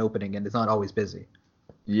would be an opening and it's not always busy.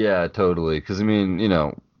 Yeah, totally. Because I mean,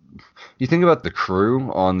 you think about the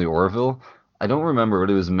crew on the Orville. I don't remember,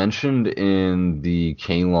 but it was mentioned in the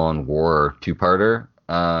Kalon War two-parter.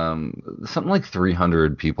 Something like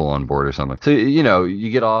 300 people on board or something. So you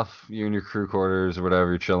get off, you're in your crew quarters or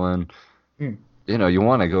whatever, you're chilling. Hmm. You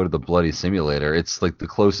want to go to the bloody simulator. It's like the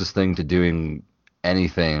closest thing to doing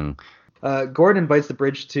anything. Gordon invites the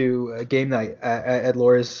bridge to game night at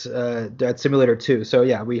Laura's at Simulator 2. So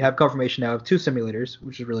yeah, we have confirmation now of two simulators,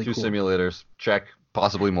 which is really Two cool. simulators, check.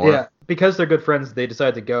 Possibly more. Yeah, because they're good friends, they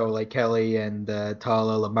decide to go, like Kelly and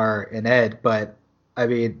Tala, Lamar, and Ed. But I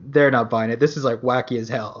mean, they're not buying it. This is like wacky as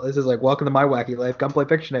hell. This is like, welcome to my wacky life. Come play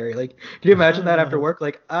Pictionary. Like, can you imagine that after work?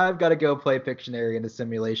 Like, I've got to go play Pictionary in a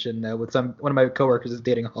simulation with one of my coworkers is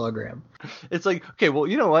dating a hologram. It's like, okay, well,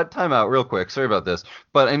 you know what? Time out real quick. Sorry about this.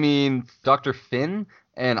 But I mean, Dr. Finn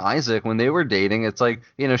and Isaac, when they were dating, it's like,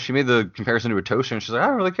 she made the comparison to a toaster, and she's like, I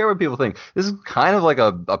don't really care what people think. This is kind of like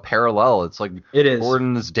a parallel. It's like It is.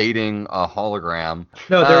 Gordon's dating a hologram.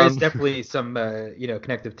 No, there is definitely some,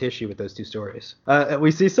 connective tissue with those two stories.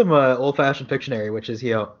 We see some old-fashioned Pictionary, which is,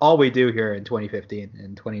 all we do here in 2015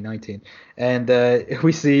 and 2019. And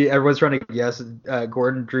we see everyone's trying to guess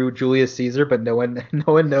Gordon drew Julius Caesar, but no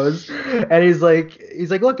one knows. And he's like,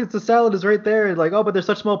 look, it's the salad is right there. And like, oh, but there's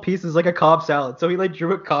such small pieces, like a Cobb salad. So he like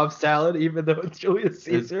drew a Cobb salad, even though it's Julius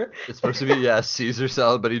Caesar. It's supposed to be Caesar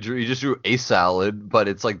salad, but he just drew a salad. But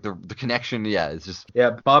it's like the connection, it's just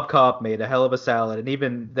Bob Cobb made a hell of a salad, and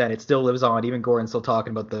even then, it still lives on. Even Gordon's still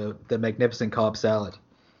talking about the magnificent Cobb salad.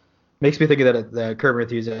 Makes me think of the Curb Your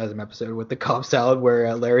Enthusiasm episode with the Cobb salad,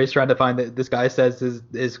 where Larry's trying to find that this guy says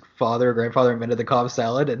his father or grandfather invented the Cobb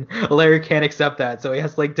salad, and Larry can't accept that, so he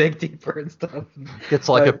has to like dig deeper and stuff. Gets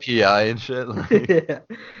like a PI and shit. Yeah,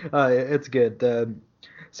 it's good. They're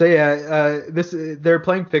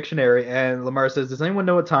playing Pictionary, and Lamar says, "Does anyone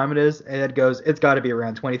know what time it is?" And Ed goes, "It's got to be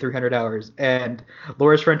around 2300 hours." And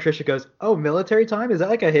Laura's friend Trisha goes, "Oh, military time? Is that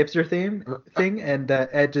like a hipster thing?" And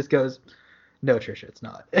Ed just goes, "No, Trisha, it's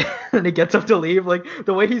not." And he gets up to leave. Like,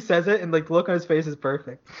 the way he says it and like the look on his face is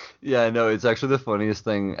perfect. Yeah, no, it's actually the funniest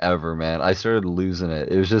thing ever, man. I started losing it.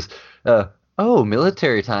 It was just, oh,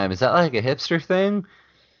 military time. Is that like a hipster thing?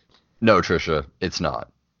 No, Trisha, it's not.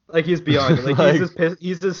 Like, he's beyond it. Like,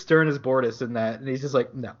 he's as stern as Bortus in that, and he's just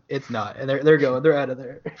like, no, it's not. And they're out of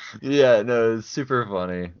there. Yeah, no, it's super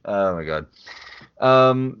funny. Oh my god.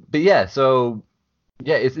 But yeah, so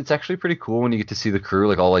yeah, it's actually pretty cool when you get to see the crew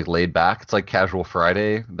like all like laid back. It's like Casual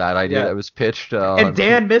Friday, that idea that was pitched. And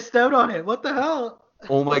Dan missed out on it. What the hell?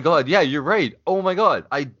 Oh my god, yeah, you're right. Oh my god,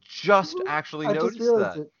 I just actually noticed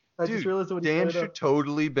that. I just realized what Dan should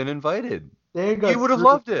totally been invited. He would have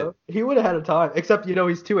loved it. He would have had a time. Except,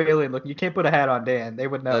 he's too alien looking. You can't put a hat on Dan. They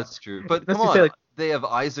would know. That's true. But come on, they have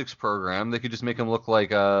Isaac's program. They could just make him look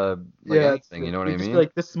like anything. You know what I mean?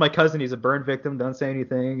 Like, this is my cousin. He's a burn victim. Don't say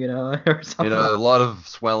anything. Or something. A lot of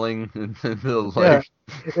swelling in the leg.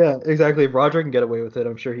 Yeah, exactly. If Roger can get away with it,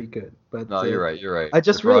 I'm sure he could. But no, you're right. I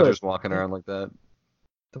just realized Roger's walking around like that.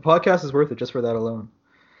 The podcast is worth it just for that alone.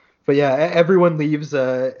 But yeah, everyone leaves,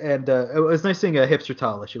 and it was nice seeing Hipster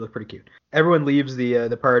Tala. She looked pretty cute. Everyone leaves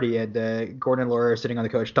the party, and Gordon and Laura are sitting on the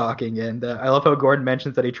couch talking. And I love how Gordon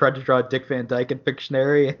mentions that he tried to draw Dick Van Dyke in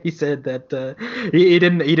Pictionary. And he said that he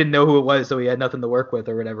didn't know who it was, so he had nothing to work with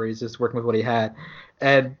or whatever. He's just working with what he had.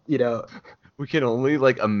 And we can only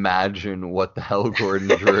like imagine what the hell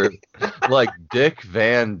Gordon drew. Like Dick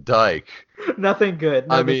Van Dyke. Nothing good.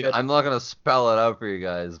 Good. I'm not gonna spell it out for you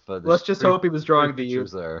guys, but let's just hope he was drawing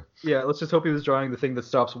there. Yeah, let's just hope he was drawing the thing that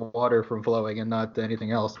stops water from flowing and not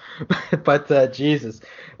anything else. But Jesus,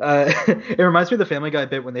 it reminds me of the Family Guy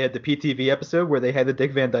bit when they had the PTV episode where they had the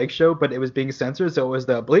Dick Van Dyke Show, but it was being censored, so it was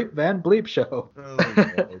the Bleep Van Bleep Show. Oh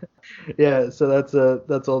my God. Yeah, so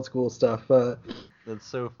that's old school stuff. That's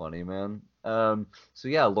so funny, man. So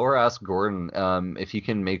yeah, Laura asked Gordon if he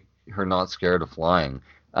can make her not scared of flying.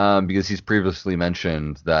 Because he's previously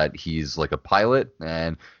mentioned that he's like a pilot,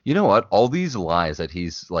 and you know what? All these lies that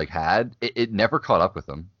he's like had, it never caught up with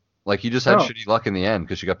him. Like, he just had shitty luck in the end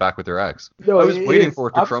because she got back with her ex. No, I was waiting for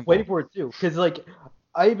it to crumble. I was waiting for it too, because like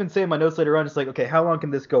I even say in my notes later on, it's like, okay, how long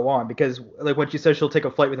can this go on? Because like when she says she'll take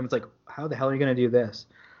a flight with him, it's like, how the hell are you gonna do this?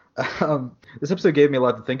 This episode gave me a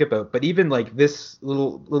lot to think about. But even like this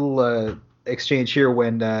little exchange here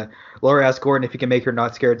when Laura asks Gordon if he can make her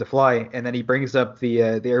not scared to fly, and then he brings up the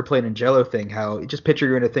airplane and Jello thing. How just picture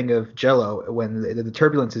you're in a thing of Jello when the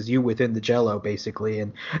turbulence is you within the Jello basically,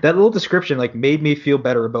 and that little description like made me feel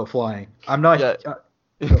better about flying. I'm not. Yeah.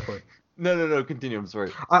 Go for it. No, continue. I'm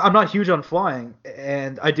sorry. I'm not huge on flying,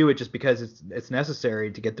 and I do it just because it's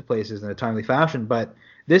necessary to get to places in a timely fashion. But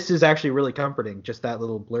this is actually really comforting. Just that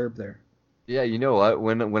little blurb there. Yeah, you know what?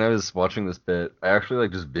 When I was watching this bit, I actually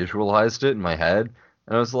like just visualized it in my head,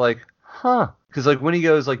 and I was like, huh. Because like when he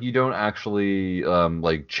goes like you don't actually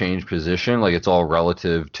like change position, like it's all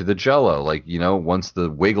relative to the Jello. Like, once the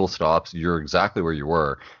wiggle stops, you're exactly where you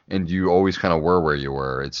were, and you always kind of were where you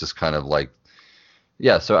were. It's just kind of like,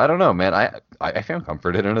 yeah. So I don't know, man. I found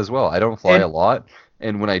comfort in it as well. I don't fly a lot.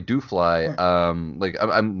 And when I do fly, like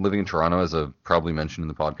I'm living in Toronto, as I've probably mentioned in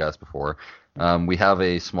the podcast before. We have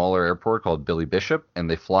a smaller airport called Billy Bishop, and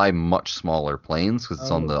they fly much smaller planes because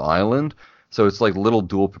it's on the island. So it's like little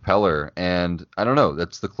dual propeller, and I don't know.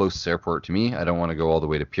 That's the closest airport to me. I don't want to go all the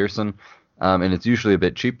way to Pearson, and it's usually a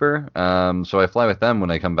bit cheaper. So I fly with them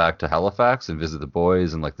when I come back to Halifax and visit the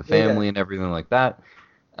boys and like the Yeah, family and everything like that.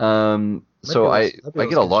 might be So able I to, might be I able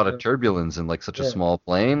get to a sketch lot it of out. turbulence in like such a Yeah, small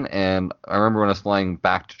plane, and I remember when I was flying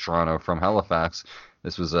back to Toronto from Halifax.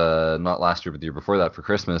 This was not last year, but the year before that for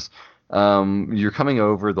Christmas. You're coming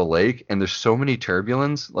over the lake, and there's so many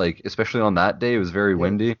turbulence. Like especially on that day, it was very yeah,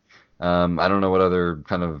 windy. I don't know what other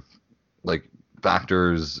kind of like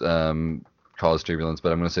factors cause turbulence,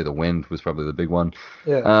 but I'm gonna say the wind was probably the big one.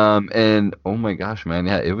 yeah. And oh my gosh, man,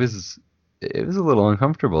 yeah, it was a little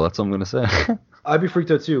uncomfortable. That's what I'm gonna say. I'd be freaked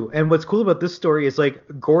out too. And what's cool about this story is like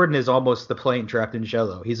Gordon is almost the plane trapped in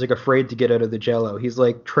Jello. He's like afraid to get out of the Jello. He's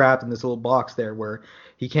like trapped in this little box there where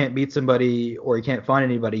he can't meet somebody or he can't find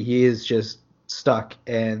anybody. He is just stuck.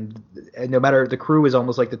 And no matter the crew is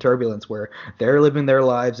almost like the turbulence where they're living their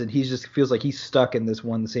lives and he just feels like he's stuck in this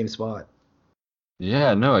one same spot.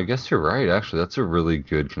 Yeah, no, I guess you're right. Actually, that's a really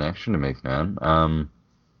good connection to make, man.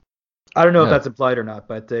 I don't know if Yeah. that's implied or not,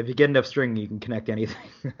 but if you get enough string, you can connect anything.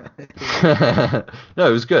 No,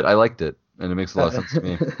 it was good. I liked it, and it makes a lot of Uh, sense to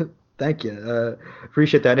me. Thank you.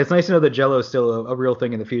 Appreciate that. It's nice to know that Jello is still a real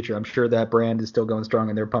thing in the future. I'm sure that brand is still going strong,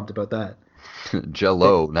 and they're pumped about that. It,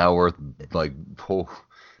 Jello now worth like oh,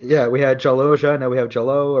 yeah, we had Jaloja, now we have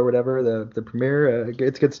Jello or whatever the premiere.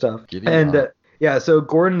 It's good stuff. giddy And up. yeah, so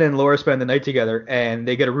Gordon and Laura spend the night together, and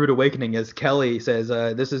they get a rude awakening as Kelly says,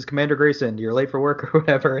 "This is Commander Grayson. You're late for work or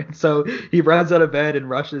whatever." And so he runs out of bed and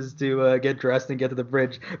rushes to get dressed and get to the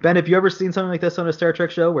bridge. Ben, have you ever seen something like this on a Star Trek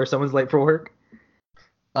show where someone's late for work?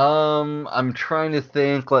 I'm trying to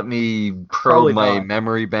think. Let me probe Probably my not.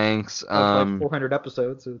 memory banks. Watch like 400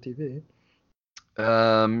 episodes of TV.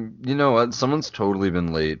 You know what? Someone's totally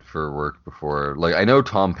been late for work before. Like I know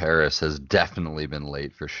Tom Paris has definitely been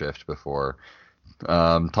late for shift before.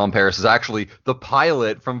 Tom Paris is actually the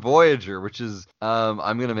pilot from Voyager, which is I'm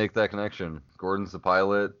gonna make that connection. Gordon's the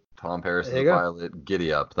pilot. Tom Paris is There the you go. pilot.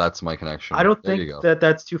 Giddy up. That's my I connection. don't There you think go. that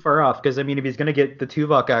that's too far off because I mean, if he's going to get the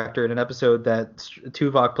Tuvok actor in an episode that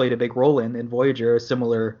Tuvok played a big role in Voyager, a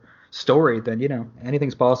similar story, then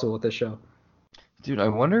anything's possible with this show. Dude, I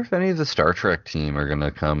wonder if any of the Star Trek team are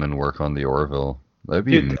gonna come and work on the Orville. That'd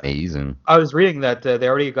be Dude, amazing. I was reading that they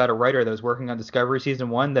already got a writer that was working on Discovery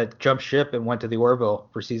season 1 that jumped ship and went to the Orville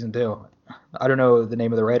for season 2. I don't know the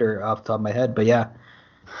name of the writer off the top of my head, but yeah,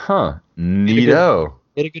 Huh. made a good Neato.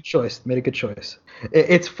 made a good choice. Made a good choice.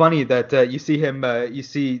 It's funny that you see him, you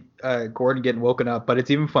see Gordon getting woken up, but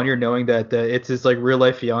it's even funnier knowing that it's his like real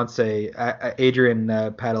life fiance, Adrian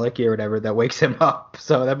Padalecki or whatever, that wakes him up.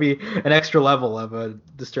 So that'd be an extra level of a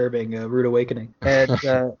disturbing, rude awakening. And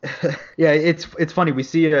yeah, it's funny. We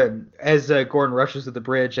see as Gordon rushes to the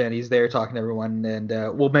bridge and he's there talking to everyone, and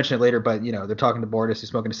we'll mention it later, but they're talking to Bortus, who's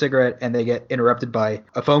smoking a cigarette, and they get interrupted by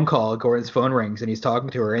a phone call. Gordon's phone rings and he's talking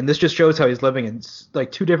to her, and this just shows how he's living in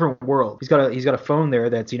like two different worlds. He's got a phone there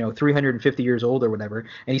that's 350 years old or whatever,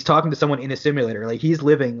 and he's talking to someone in a simulator. Like he's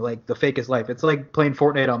living like the fakest life. It's like playing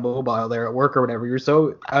Fortnite on mobile there at work or whatever. You're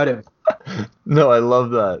so out of it. No, I love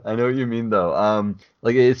that. I know what you mean though.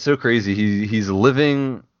 Like it's so crazy. He's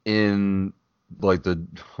living in like the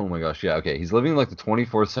oh my gosh, yeah, okay. He's living in like the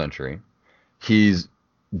 24th century. He's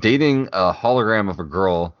dating a hologram of a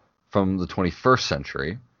girl from the 21st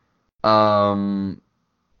century. Um,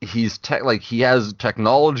 like he has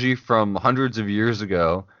technology from hundreds of years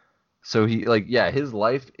ago. So he like yeah, his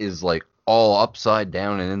life is like all upside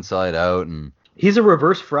down and inside out and He's a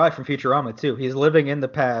reverse Fry from Futurama too. He's living in the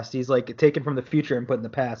past. He's like taken from the future and put in the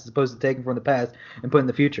past, as opposed to taken from the past and put in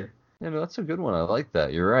the future. yeah, no, that's a good one. I like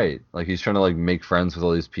that. You're right. Like he's trying to like make friends with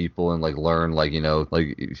all these people and like learn like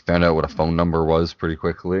like he found out what a phone number was pretty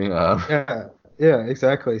quickly. Yeah, yeah,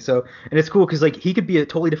 exactly. So, and it's cool because like he could be a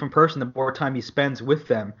totally different person the more time he spends with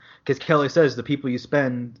them. Because Kelly says the people you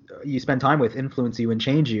spend time with influence you and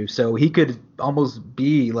change you. So he could almost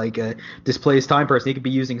be like a displaced time person. He could be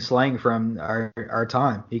using slang from our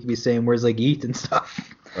time. He could be saying words like "eat" and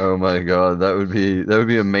stuff. Oh my God, that would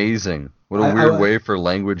be amazing. What a I, weird I way for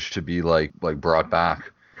language to be like brought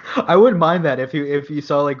back. I wouldn't mind that if you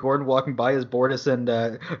saw like Gordon walking by as Bortus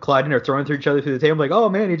and Clyde and are throwing through each other through the table, like, oh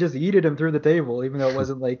man, he just yeeted him through the table, even though it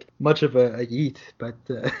wasn't like much of a yeet. But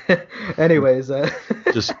anyways,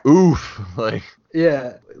 Just oof, like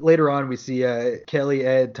yeah. Later on, we see Kelly,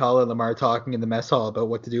 Ed, Tala, and Lamar talking in the mess hall about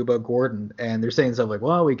what to do about Gordon, and they're saying stuff like,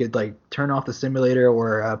 "Well, we could like turn off the simulator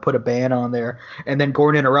or put a ban on there." And then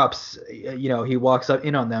Gordon interrupts. He walks up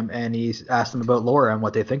in on them and he asks them about Laura and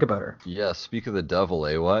what they think about her. yeah. Speak of the devil,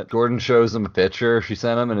 eh? What? Gordon shows them a picture she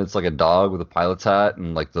sent him, and it's like a dog with a pilot's hat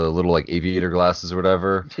and like the little like aviator glasses or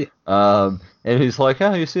whatever. And he's like,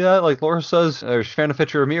 "Yeah, you see that? Like Laura says, she's trying to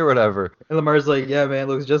picture of me or whatever." And Lamar's like, yeah, man,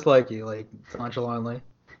 looks just like you, like nonchalantly.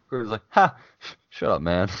 Gordon's like, "Ha, shut up,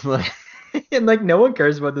 man." Like, And like no one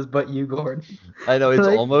cares about this but you, Gordon. I know it's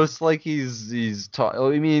Like, almost like he's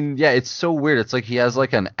I mean, yeah, it's so weird. It's like he has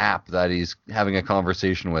like an app that he's having a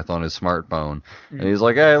conversation with on his smartphone, and mm. he's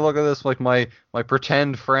like, "Hey, look at this! Like my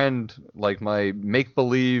pretend friend, like my make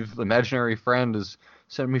believe imaginary friend is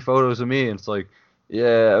sending me photos of me." And it's like,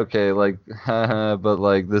 yeah, okay, like, but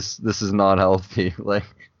like this is not healthy. Like,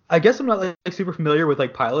 I guess I'm not like super familiar with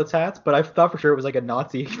like pilot's hats, but I thought for sure it was like a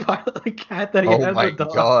Nazi pilot like hat that he oh had my the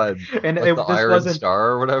dog. God, And like the this Iron wasn't, Star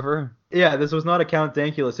or whatever. yeah, this was not a Count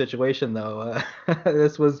Dankula situation though.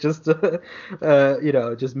 This was just,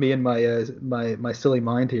 just me and my silly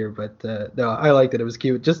mind here. But no, I liked it. It was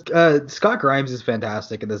cute. Just Scott Grimes is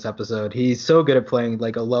fantastic in this episode. He's so good at playing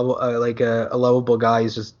like a lovable guy.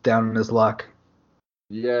 He's just down on his luck.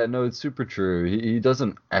 Yeah, no, it's super true. He does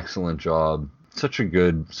an excellent job. Such a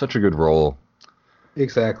good role.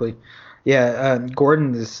 Exactly. Yeah,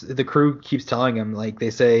 Gordon is the crew keeps telling him like they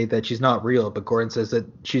say that she's not real, but Gordon says that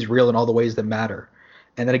she's real in all the ways that matter.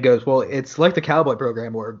 And then it goes, well, it's like the Cowboy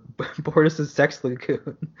program or Boris's Sex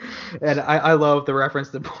Lagoon. And I love the reference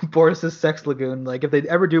to Boris's Sex Lagoon. Like if they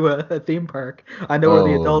ever do a theme park, I know where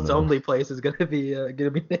the Oh adults no. only place is gonna be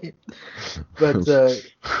named. But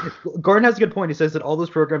Gordon has a good point. He says that all those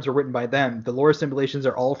programs are written by them. The lore simulations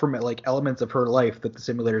are all from like elements of her life that the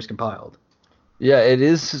simulators compiled. Yeah, it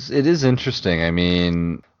is interesting. I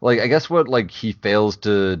mean, like I guess what like he fails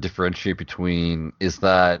to differentiate between is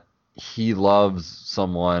that he loves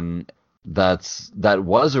someone that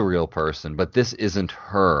was a real person, but this isn't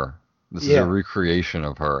her. This is a Yeah. recreation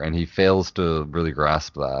of her, and he fails to really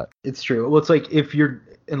grasp that. It's true. Well, it's like if you're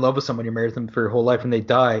in love with someone, you're married to them for your whole life, and they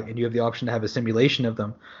die, and you have the option to have a simulation of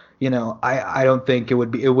them. I don't think it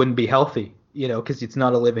wouldn't be healthy. Because it's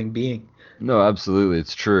not a living being. No, absolutely,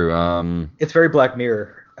 it's true. It's very Black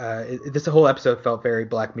Mirror. This whole episode felt very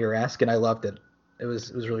Black Mirror-esque, and I loved it. It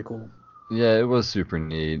was really cool. Yeah, it was super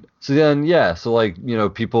neat. So then, yeah, so like,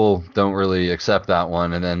 people don't really accept that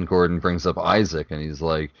one, and then Gordon brings up Isaac, and he's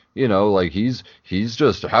like, like he's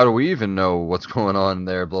just, how do we even know what's going on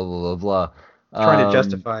there, blah blah blah Trying to blah.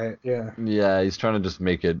 justify it. Yeah. Yeah, he's trying to just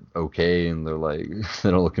make it okay, and they're like, they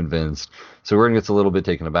don't look convinced. So Gordon gets a little bit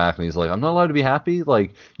taken aback, and he's like, I'm not allowed to be happy.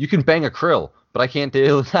 Like, you can bang a krill, but I can't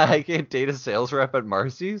date, I can't date a sales rep at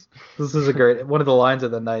Marcy's. This is a great one of the lines of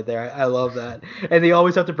the night there. I love that, and they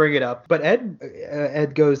always have to bring it up. But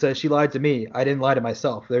Ed goes, "She lied to me. I didn't lie to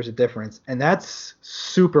myself. There's a difference," and that's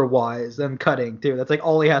super wise and cutting too. That's like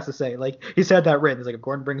all he has to say. Like he said that written. It's like if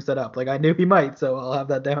Gordon brings that up, like I knew he might, so I'll have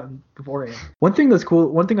that down beforehand. One thing that's cool.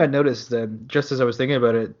 One thing I noticed, just as I was thinking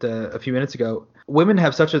about it a few minutes ago, women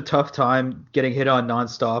have such a tough time getting hit on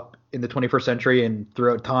nonstop in the 21st century and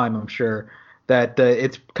throughout time. I'm sure that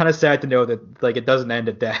it's kind of sad to know that like it doesn't end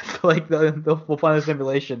at death. Like we'll find a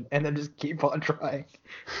simulation and then just keep on trying.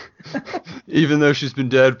 Even though she's been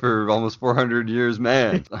dead for almost 400 years,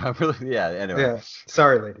 man. I really, yeah, anyway. Yeah,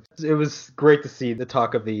 sorry, ladies. It was great to see the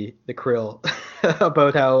talk of the krill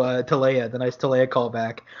about how Talea, the nice Talea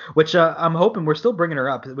callback, which I'm hoping we're still bringing her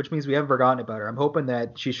up, which means we haven't forgotten about her. I'm hoping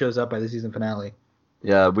that she shows up by the season finale.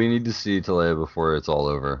 Yeah, we need to see Talea before it's all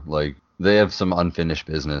over. Like, they have some unfinished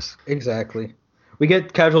business. Exactly. We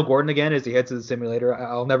get Casual Gordon again as he heads to the simulator.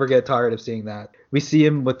 I'll never get tired of seeing that. We see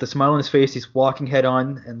him with the smile on his face. He's walking head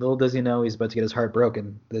on, and little does he know he's about to get his heart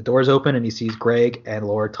broken. The door's open, and he sees Greg and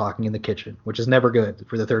Laura talking in the kitchen, which is never good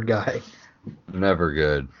for the third guy. Never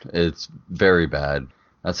good. It's very bad.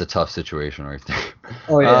 That's a tough situation right there.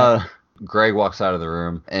 Oh, yeah. Greg walks out of the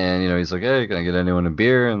room, and, he's like, hey, can I get anyone a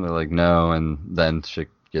beer? And they're like, no, and then shit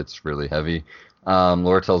gets really heavy.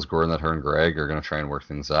 Laura tells Gordon that her and Greg are going to try and work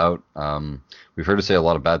things out. We've heard her say a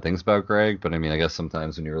lot of bad things about Greg, but I mean, I guess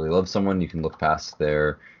sometimes when you really love someone, you can look past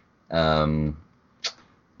um,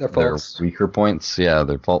 Their their faults. weaker points. Yeah,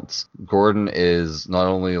 their faults. Gordon is not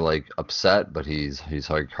only like upset, but he's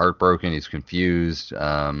like heartbroken. He's confused.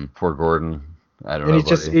 Poor Gordon. I don't And know,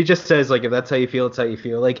 he buddy. just says like if that's how you feel, it's how you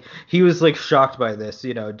feel. Like he was like shocked by this,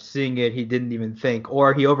 seeing it he didn't even think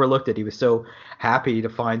or he overlooked it. He was so happy to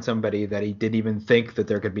find somebody that he didn't even think that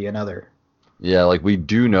there could be another. Yeah, like we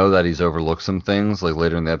do know that he's overlooked some things. Like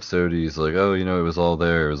later in the episode, he's like, "Oh, it was all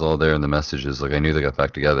there. It was all there in the messages. Like I knew they got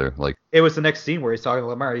back together." Like, It was the next scene where he's talking to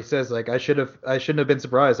Lamar. He says like I shouldn't have been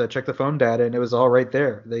surprised. I checked the phone data and it was all right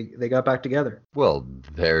there. They got back together. well,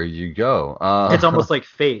 there you go. It's almost like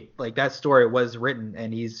fate. Like that story was written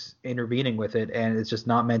and he's intervening with it and it's just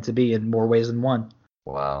not meant to be in more ways than one.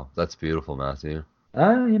 Wow, that's beautiful, Matthew.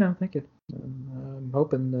 Thank you. I'm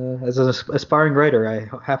hoping as an aspiring writer, I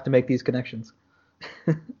have to make these connections.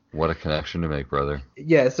 What a connection to make, brother.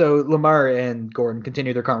 Yeah, so Lamar and Gordon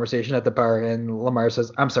continue their conversation at the bar, and Lamar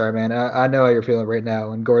says, "I'm sorry, man. I know how you're feeling right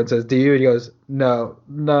now." And Gordon says, "Do you?" And he goes, "No,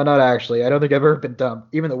 no, not actually. I don't think I've ever been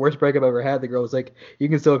dumped. Even the worst breakup I've ever had, the girl was like, you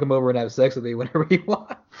can still come over and have sex with me whenever you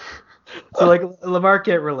want." So like Lamar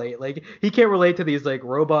can't relate. Like he can't relate to these like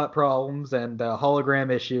robot problems and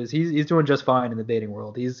hologram issues. He's doing just fine in the dating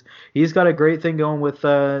world. He's got a great thing going with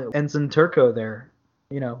Ensign Turco there.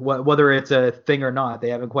 Whether it's a thing or not, they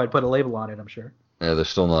haven't quite put a label on it, I'm sure. Yeah, they're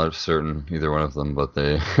still not certain, either one of them, but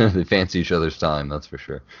they they fancy each other's time, that's for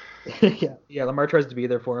sure. Yeah. Lamar tries to be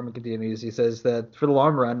there for him and continues. He says that for the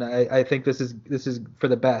long run, I think this is for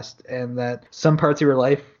the best, and that some parts of your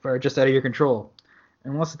life are just out of your control.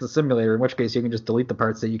 Unless it's a simulator, in which case you can just delete the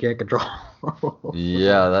parts that you can't control.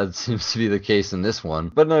 Yeah, that seems to be the case in this one.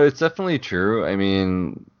 But no, it's definitely true. I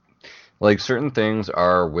mean, like certain things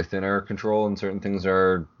are within our control and certain things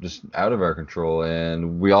are just out of our control,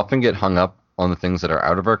 and we often get hung up on the things that are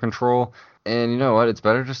out of our control. And you know what? It's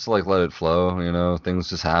better just to like let it flow. Things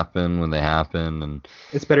just happen when they happen, and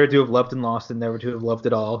It's better to have loved and lost than never to have loved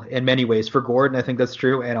at all. In many ways, for Gordon, I think that's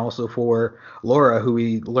true, and also for Laura, who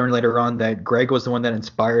we learn later on that Greg was the one that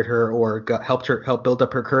inspired her or helped build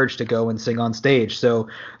up her courage to go and sing on stage. So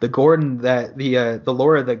the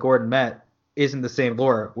Laura that Gordon met isn't the same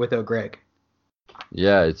Laura without Greg.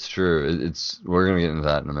 yeah, it's true. We're gonna get into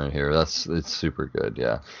that in a minute here. It's super good.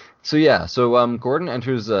 Yeah. So Gordon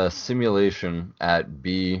enters a simulation at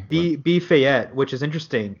B. B Fayette, which is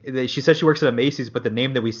interesting. She says she works at a Macy's, but the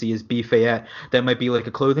name that we see is B Fayette. That might be like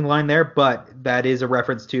a clothing line there, but that is a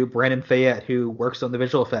reference to Brandon Fayette, who works on the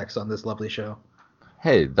visual effects on this lovely show.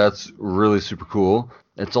 Hey, that's really super cool.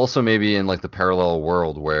 It's also maybe in like the parallel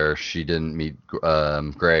world where she didn't meet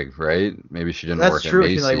Greg, right? Maybe she didn't That's work at true.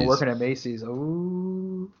 She's like Macy's, working at Macy's.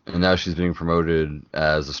 Ooh. and now she's being promoted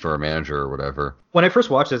as a store manager or whatever. When I first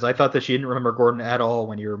watched this, I thought that she didn't remember Gordon at all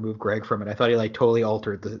when you removed Greg from it. I thought he like totally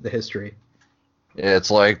altered the history.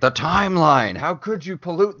 It's like the timeline. How could you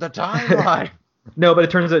pollute the timeline? No, but it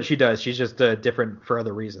turns out she does. She's just different for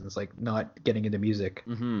other reasons, like not getting into music.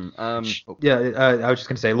 Yeah, I was just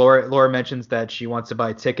gonna say, Laura mentions that she wants to buy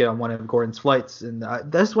a ticket on one of Gordon's flights, and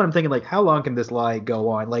that's what I'm thinking. Like, how long can this lie go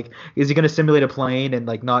on? Like, is he gonna simulate a plane and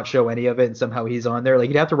like not show any of it, and somehow he's on there? Like,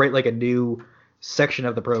 he'd have to write like a new section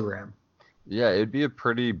of the program. Yeah, it'd be a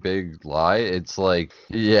pretty big lie. It's like,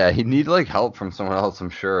 yeah, he'd need like help from someone else, I'm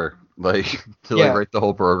sure, like to like Yeah. write the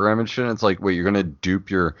whole program and shit. It's like, wait, you're gonna dupe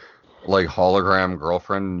your like hologram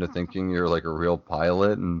girlfriend into thinking you're like a real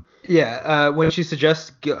pilot, and Yeah, when she suggests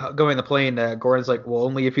going the plane, Gordon's like, "Well,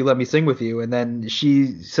 only if you let me sing with you." And then she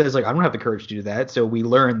says, "Like, I don't have the courage to do that." So we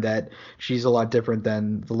learn that she's a lot different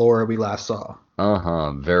than the Laura we last saw.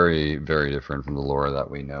 very, very different from the Laura that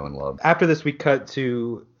we know and love. After this, we cut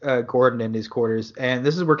to Gordon in his quarters, and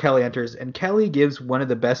this is where Kelly enters. And Kelly gives one of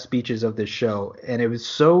the best speeches of this show, and it was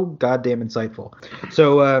so goddamn insightful.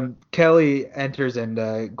 So Kelly enters,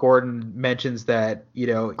 and Gordon mentions that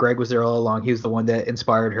Greg was there all along. He was the one that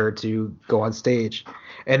inspired her to go on stage.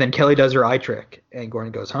 And then Kelly does her eye trick, and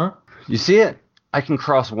Gordon goes, "Huh? You see it? I can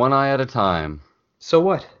cross one eye at a time. So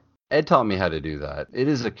what?" Ed taught me how to do that. It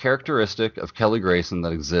is a characteristic of Kelly Grayson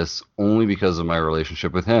that exists only because of my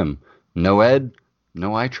relationship with him. No Ed,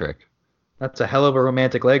 no eye trick. That's a hell of a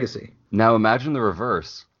romantic legacy. Now imagine the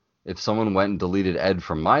reverse. If someone went and deleted Ed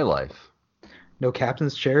from my life. No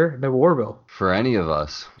captain's chair, no war bill. For any of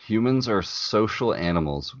us, humans are social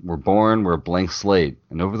animals. We're born, we're a blank slate,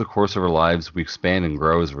 and over the course of our lives, we expand and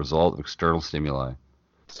grow as a result of external stimuli.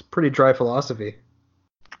 It's a pretty dry philosophy.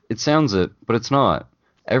 It sounds it, but it's not.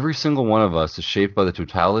 Every single one of us is shaped by the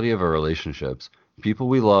totality of our relationships. People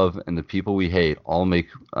we love and the people we hate all make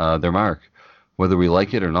their mark. Whether we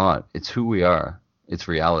like it or not, it's who we are. It's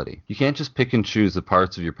reality. You can't just pick and choose the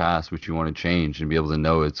parts of your past which you want to change and be able to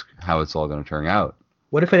know how it's all going to turn out.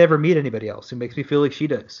 What if I never meet anybody else who makes me feel like she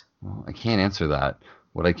does? Well, I can't answer that.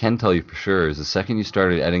 What I can tell you for sure is the second you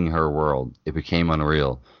started editing her world, it became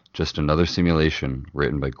unreal. Just another simulation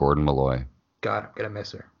written by Gordon Malloy. God, I'm gonna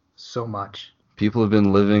miss her so much. People have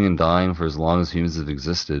been living and dying for as long as humans have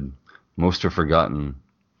existed. Most are forgotten,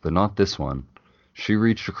 but not this one. She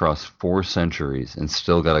reached across 4 centuries and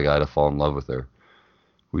still got a guy to fall in love with her.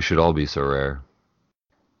 We should all be so rare.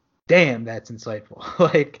 Damn, that's insightful.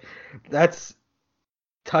 Like, that's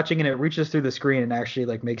touching, and it reaches through the screen and actually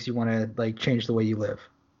like makes you want to like change the way you live.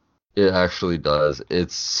 It actually does.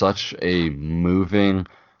 It's such a moving,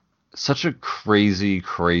 such a crazy,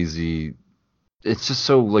 it's just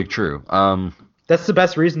so like true. That's the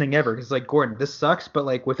best reasoning ever, because like, Gordon, this sucks, but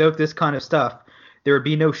like without this kind of stuff, There would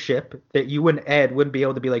be no ship. That you and Ed wouldn't be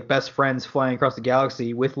able to be like best friends flying across the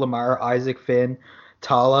galaxy with Lamar, Isaac, Finn,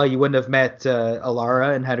 Tala. You wouldn't have met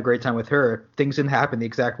Alara and had a great time with her. Things didn't happen the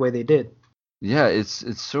exact way they did. Yeah, it's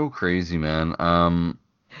so crazy, man.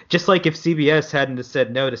 Just like if CBS hadn't have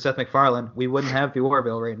said no to Seth MacFarlane, we wouldn't have the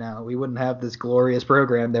Orville right now. We wouldn't have this glorious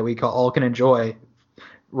program that all can enjoy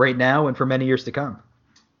right now and for many years to come.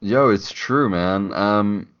 Yo, it's true, man.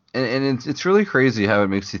 And it's really crazy how it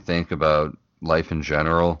makes you think about life in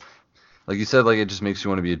general. Like you said, like it just makes you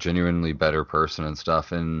want to be a genuinely better person and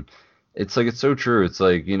stuff. And it's like it's so true. It's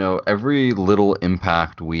like, every little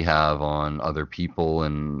impact we have on other people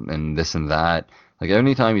and this and that. Like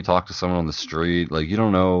anytime you talk to someone on the street, like you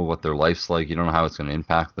don't know what their life's like, you don't know how it's going to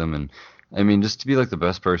impact them. And I mean, just to be like the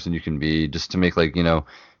best person you can be, just to make like,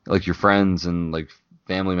 like your friends and like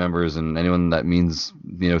family members and anyone that means,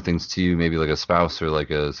 things to you, maybe like a spouse or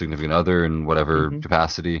like a significant other in whatever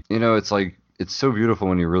capacity. It's like it's so beautiful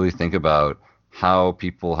when you really think about how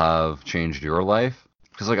people have changed your life.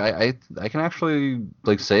 Because like I can actually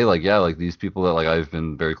like say like yeah like these people that like I've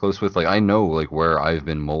been very close with, like I know like where I've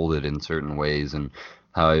been molded in certain ways and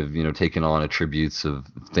how I've taken on attributes of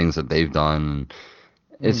things that they've done.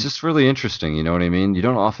 It's just really interesting, you know what I mean? You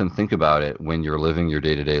don't often think about it when you're living your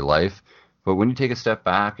day-to-day life, but when you take a step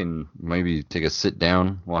back and maybe take a sit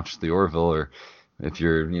down, watch the Orville, or if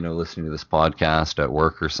you're listening to this podcast at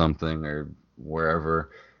work or something or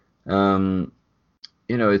wherever,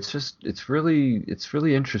 it's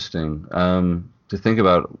really interesting to think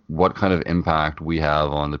about what kind of impact we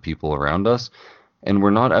have on the people around us, and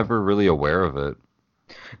we're not ever really aware of it.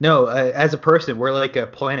 No, as a person, we're like a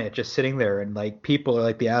planet just sitting there, and like people are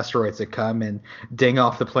like the asteroids that come and ding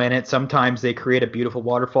off the planet. Sometimes they create a beautiful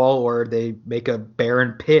waterfall, or they make a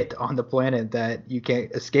barren pit on the planet that you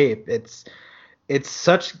can't escape. It's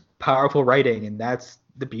such powerful writing, and that's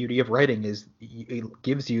the beauty of writing is it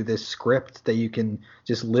gives you this script that you can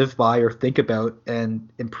just live by or think about and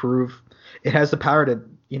improve. It has the power to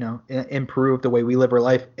improve the way we live our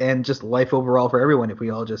life and just life overall for everyone if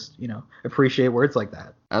we all just appreciate words like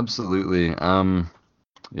that. Absolutely.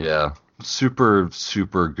 Yeah, super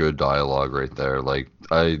super good dialogue right there. Like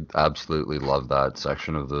I absolutely love that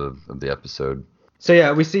section of the episode. So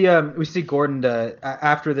yeah, we see Gordon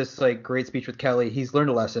after this like great speech with Kelly. He's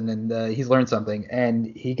learned a lesson and he's learned something, and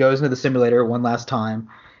he goes into the simulator one last time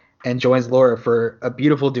and joins Laura for a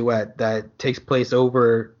beautiful duet that takes place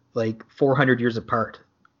over like 400 years apart,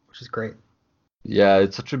 which is great. Yeah,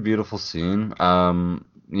 it's such a beautiful scene.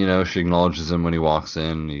 She acknowledges him when he walks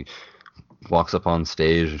in. He walks up on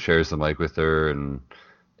stage and shares the mic with her, and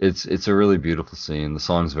it's a really beautiful scene. The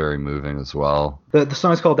song's very moving as well. The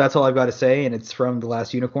song's called "That's All I've Got to Say," and it's from The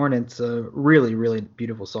Last Unicorn. And it's a really really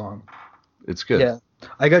beautiful song. It's good. Yeah,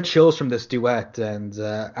 I got chills from this duet, and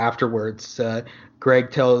afterwards, Gordon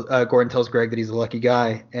tells Greg that he's a lucky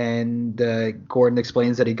guy, and Gordon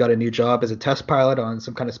explains that he got a new job as a test pilot on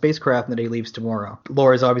some kind of spacecraft, and that he leaves tomorrow.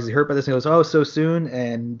 Laura's obviously hurt by this, and goes, "Oh, so soon?"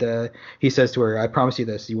 And he says to her, "I promise you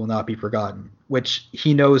this: you will not be forgotten." Which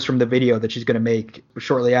he knows from the video that she's going to make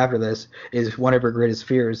shortly after this is one of her greatest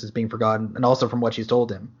fears is being forgotten, and also from what she's told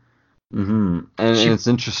him. And it's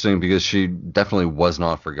interesting because she definitely was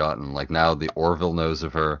not forgotten. Like now the Orville knows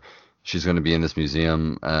of her. She's going to be in this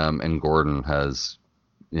museum, and Gordon has,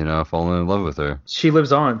 fallen in love with her. She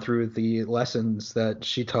lives on through the lessons that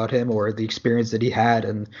she taught him or the experience that he had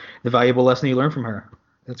and the valuable lesson he learned from her.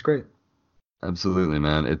 That's great. Absolutely,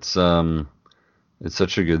 man. It's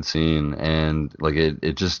such a good scene, and like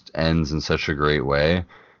it just ends in such a great way.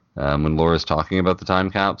 When Laura's talking about the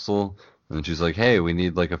time capsule. And she's like, "Hey, we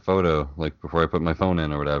need like a photo, like before I put my phone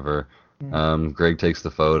in or whatever." Greg takes the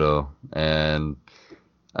photo, and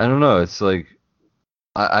I don't know. It's like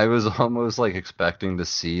I was almost like expecting to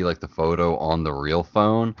see like the photo on the real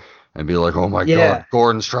phone and be like, "Oh my God,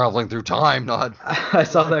 Gordon's traveling through time." Not. I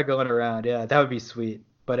saw that going around. Yeah, that would be sweet.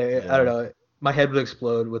 But I don't know. My head would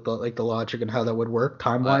explode with the logic and how that would work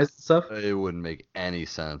time wise and stuff. It wouldn't make any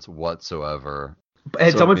sense whatsoever.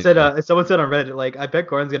 And someone said on Reddit, like, I bet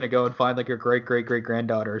Gordon's gonna go and find like your great great great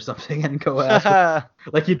granddaughter or something and go ask her.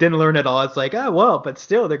 Like you didn't learn it all. It's like, oh well, but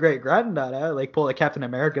still the great granddaughter, like pull a Captain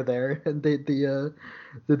America there and the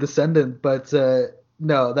descendant. But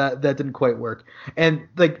no, that didn't quite work. And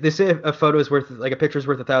like they say a photo is worth like a picture's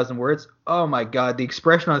worth 1,000 words. Oh my God, the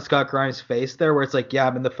expression on Scott Grimes' face there, where it's like, yeah,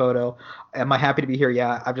 I'm in the photo. Am I happy to be here?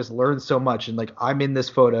 Yeah, I've just learned so much, and like I'm in this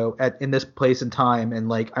photo in this place and time, and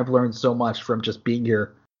like I've learned so much from just being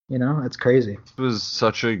here. It's crazy. It was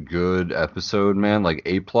such a good episode, man. Like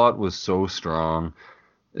A-Plot was so strong.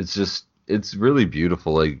 It's it's really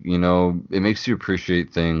beautiful. Like, it makes you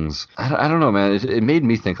appreciate things. I don't know, man. It made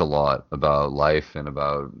me think a lot about life and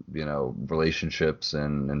about, relationships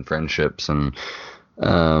and friendships and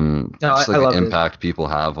No, just I like the loved it. impact people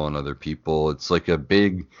have on other people. It's like a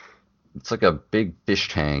big fish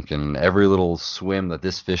tank, and every little swim that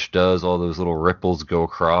this fish does, all those little ripples go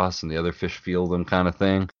across, and the other fish feel them, kind of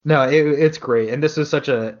thing. No, it's great, and this is such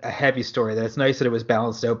a heavy story that it's nice that it was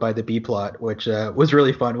balanced out by the B plot, which was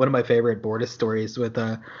really fun. One of my favorite Bortus stories with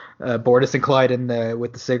Bortus and Clyde and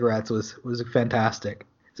with the cigarettes was fantastic.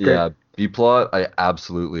 It's great. Yeah, B plot, I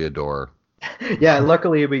absolutely adore. Yeah,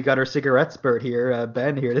 luckily we got our cigarette spurt here,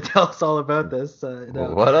 Ben here to tell us all about this.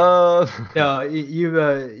 No, What up? no,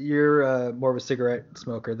 you're more of a cigarette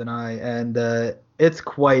smoker than I, and it's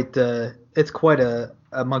quite a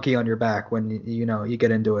monkey on your back when you get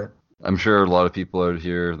into it. I'm sure a lot of people out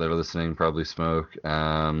here that are listening probably smoke,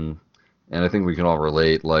 and I think we can all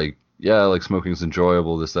relate. Like, yeah, like smoking's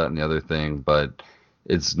enjoyable, this, that, and the other thing, but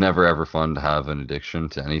it's never ever fun to have an addiction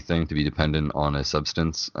to anything, to be dependent on a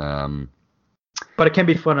substance. But it can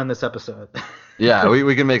be fun on this episode. Yeah,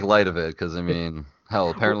 we can make light of it because I mean, hell,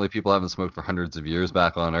 apparently people haven't smoked for hundreds of years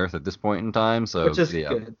back on Earth at this point in time. So Which is yeah,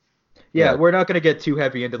 good. Yeah, yeah, we're not going to get too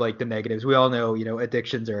heavy into like the negatives. We all know,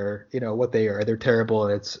 addictions are, what they are. They're terrible,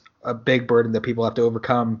 and it's a big burden that people have to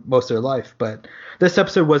overcome most of their life. But this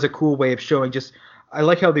episode was a cool way of showing just. I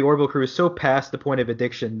like how the Orville crew is so past the point of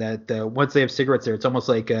addiction that once they have cigarettes there, it's almost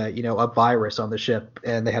like a virus on the ship,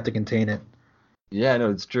 and they have to contain it. yeah. No,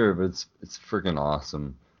 it's true, but it's freaking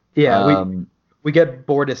awesome. Yeah, we Um, we get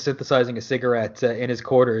Bortus synthesizing a cigarette in his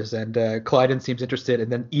quarters, and Clyden seems interested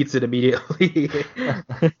and then eats it immediately.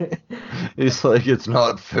 He's like, it's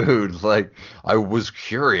not food. Like, I was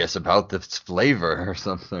curious about this flavor or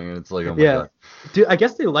something. And it's like, oh my Yeah. God. Dude, I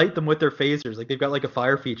guess they light them with their phasers. Like they've got like a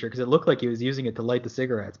fire feature because it looked like he was using it to light the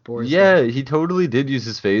cigarettes. Boris did. Yeah, he totally did use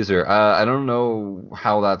his phaser. I don't know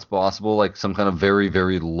how that's possible, like some kind of very,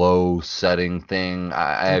 very low setting thing.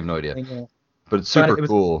 I have no idea, Yeah. but it's But super it was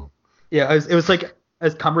cool. yeah, it was like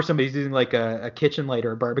as cumbersome as using like a kitchen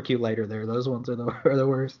lighter, a barbecue lighter there. Those ones are the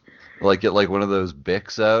worst. Like get like one of those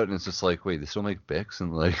Bics out, and it's just like, wait, they still make Bics,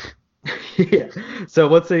 and like, Yeah. So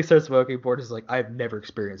once they start smoking, Bortus is like, I've never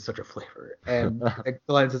experienced such a flavor. And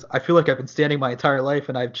Glenn says, I feel like I've been standing my entire life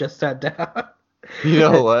and I've just sat down. you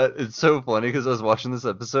know what? It's so funny because I was watching this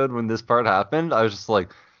episode when this part happened. I was just like,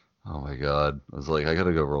 oh my God. I was like, I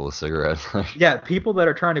gotta go roll a cigarette. Yeah, people that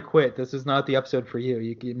are trying to quit, this is not the episode for you.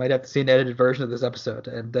 You might have to see an edited version of this episode.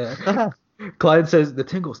 And Clyde says, the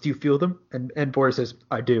tingles, do you feel them? And Boris says,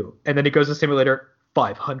 I do. And then he goes to simulator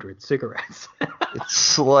 500 cigarettes.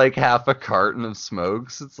 It's like half a carton of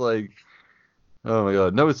smokes. It's like, oh my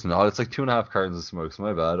God. No, it's not. It's like 2.5 cartons of smokes.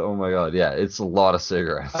 My bad. Oh my God. Yeah, it's a lot of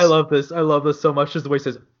cigarettes. I love this. I love this so much. Just the way he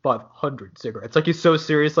says 500 cigarettes. Like he's so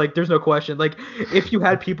serious. Like there's no question. Like if you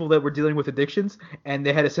had people that were dealing with addictions and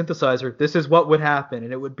they had a synthesizer, this is what would happen,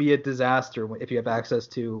 and it would be a disaster if you have access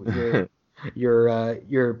to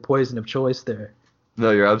your poison of choice there.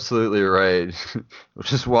 No, you're absolutely right.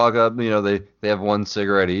 Just walk up, they have one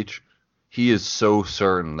cigarette each. He is so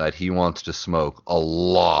certain that he wants to smoke a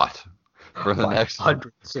lot for the next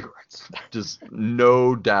 500 cigarettes. just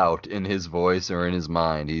no doubt in his voice or in his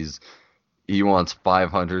mind. He wants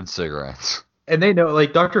 500 cigarettes. And they know,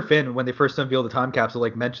 like Dr. Finn, when they first unveil the time capsule,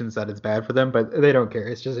 like mentions that it's bad for them, but they don't care.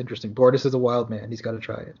 It's just interesting. Bortus is a wild man. He's got to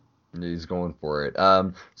try it. He's going for it.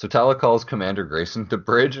 So Tala calls Commander Grayson to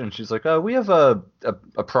bridge, and she's like, "Oh, we have a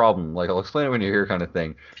problem. Like, I'll explain it when you're here," kind of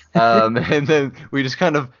thing. And then we just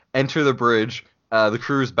kind of enter the bridge. The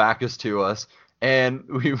crew's back is to us, and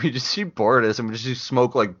we just see Bortus, and we just see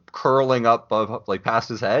smoke like curling up like past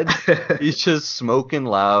his head. He's just smoking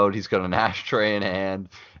loud. He's got an ashtray in hand,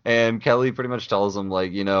 and Kelly pretty much tells him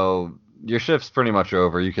like, your shift's pretty much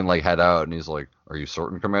over. You can like head out. And he's like, are you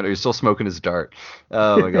certain, Commander? He's still smoking his dart.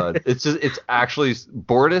 Oh my God. It's actually,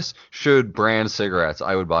 Bortus should brand cigarettes.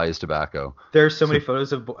 I would buy his tobacco. There's so many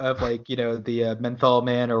photos of like, the menthol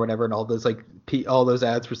man or whatever, and all those like all those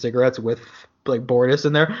ads for cigarettes with like Bortus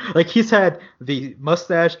in there. Like he's had the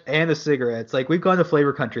mustache and the cigarettes. Like we've gone to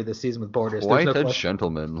flavor country this season with Bortus. Quite There's no a question.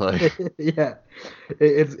 gentleman. Like, Yeah,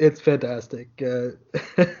 it's fantastic.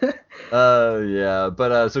 yeah.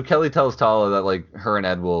 But so Kelly tells Tala that like her and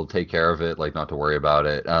Ed will take care of it, like not to worry about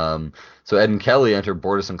it. So Ed and Kelly enter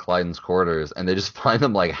Bortus and Clyden's quarters, and they just find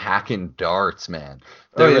them like hacking darts, man.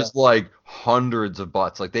 There's like hundreds of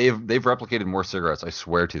butts. Like they've replicated more cigarettes, I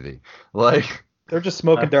swear to thee. Like They're just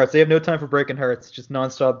smoking darts. They have no time for breaking hearts. Just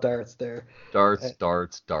nonstop darts there. darts,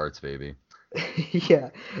 darts, darts, baby. Yeah,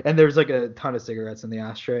 and there's like a ton of cigarettes in the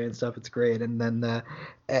ashtray and stuff. It's great. And then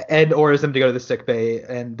Ed orders them to go to the sick bay,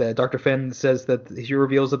 and Dr. Finn says that he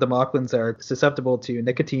reveals that the Mocklins are susceptible to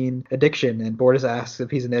nicotine addiction, and Bortus asks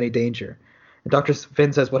if he's in any danger. And Dr.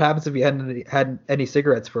 Finn says, "What happens if you hadn't any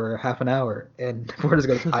cigarettes for half an hour?" And Bortus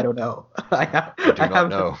goes, "I don't know. I do not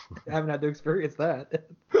know. I haven't had to experience that."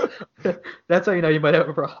 That's how you know you might have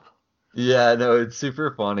a problem. Yeah, no, it's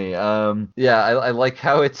super funny. Yeah, I like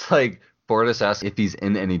how it's like Bortus asks if he's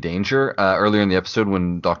in any danger. Earlier in the episode,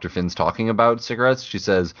 when Dr. Finn's talking about cigarettes, she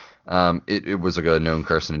says it was like a known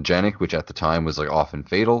carcinogenic, which at the time was like often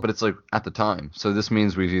fatal, but it's like at the time. So this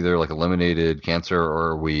means we've either like eliminated cancer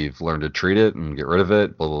or we've learned to treat it and get rid of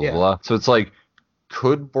it, blah, blah, Yeah. blah. So it's like,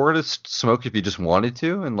 could Bortus smoke if he just wanted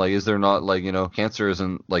to? And like, is there not like, cancer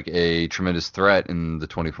isn't like a tremendous threat in the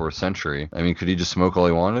 24th century. I mean, could he just smoke all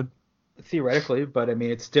he wanted? Theoretically, but I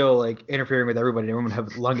mean, it's still like interfering with everybody. Everyone would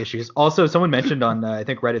have lung issues. Also, someone mentioned on I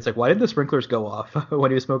think Reddit, it's like, why didn't the sprinklers go off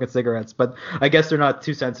when he was smoking cigarettes? But I guess they're not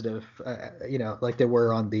too sensitive, like they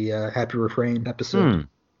were on the Happy Refrain episode.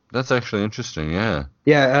 That's actually interesting. Yeah.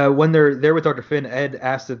 Yeah, when they're there with Dr. Finn, Ed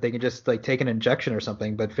asks if they can just like take an injection or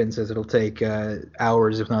something, but Finn says it'll take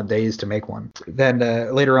hours, if not days, to make one. Then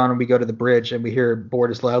later on, we go to the bridge and we hear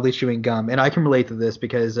Bortus loudly chewing gum, and I can relate to this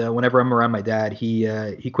because whenever I'm around my dad, he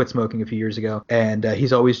quit smoking a few years ago, and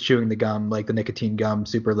he's always chewing the gum, like the nicotine gum,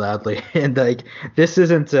 super loudly. And like this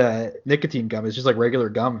isn't nicotine gum; it's just like regular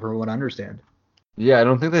gum, from what I understand. Yeah, I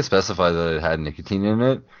don't think they specified that it had nicotine in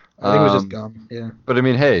it. I think it was just gum. Yeah. But I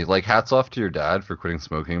mean, hey, like hats off to your dad for quitting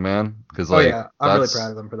smoking, man. Because Oh like, yeah, I'm really that's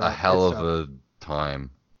proud of him for that. a hell It's of tough. a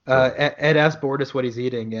time. Ed asks Bortus what he's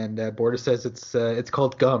eating, and Bortus says it's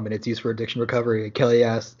called gum and it's used for addiction recovery. And Kelly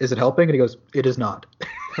asks, "Is it helping?" And he goes, "It is not."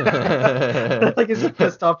 Like he's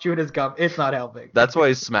just stop chewing his gum. It's not helping. That's why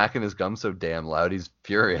he's smacking his gum so damn loud. He's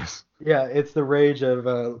furious. Yeah, it's the rage of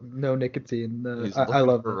no nicotine. He's I looking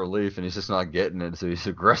love for it. relief, and he's just not getting it, so he's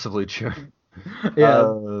aggressively chewing.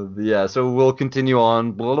 Yeah, Yeah, so we'll continue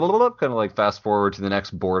on, kind of like fast forward to the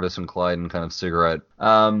next Bortus and Clyden kind of cigarette.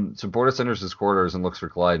 So Bortus enters his quarters and looks for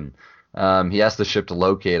Clyden. He asks the ship to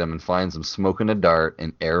locate him and finds him smoking a dart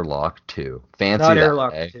in airlock 2. Fancy not that,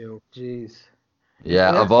 airlock eh? too. Jeez.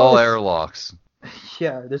 Yeah, There's of all always- airlocks.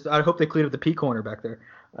 Yeah, I hope they clean up the P corner back there.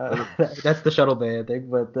 That's the shuttle bay, I think.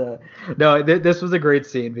 But no, this was a great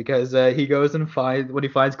scene because he goes and when he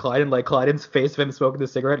finds Clyde, and like Clyden's face of him smoking the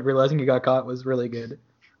cigarette and realizing he got caught was really good.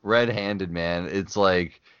 Red-handed, man. It's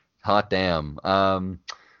like, hot damn.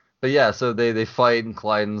 But yeah, so they fight, and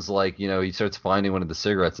Clyden's like, he starts finding one of the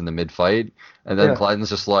cigarettes in the mid-fight, and then Yeah. Clyden's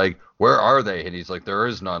just like, where are they? And he's like, there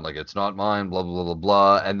is none, like, it's not mine, blah, blah, blah,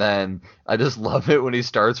 blah. And then I just love it when he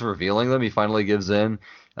starts revealing them. He finally gives in.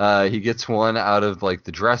 He gets one out of, like,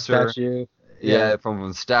 the dresser. Statue. Yeah, from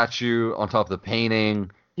the statue on top of the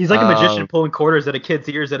painting. He's like a magician pulling quarters at a kid's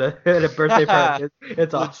ears at a birthday party.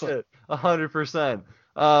 It's awesome. Legit, 100%.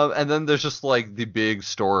 And then there's just like the big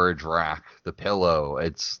storage rack, the pillow.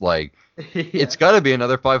 It's like, Yeah. it's got to be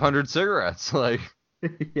another 500 cigarettes. Like,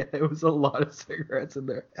 Yeah, it was a lot of cigarettes in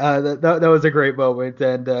there. That was a great moment,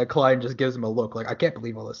 and Klein just gives him a look like, I can't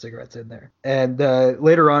believe all those cigarettes in there. And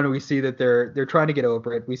later on, we see that they're trying to get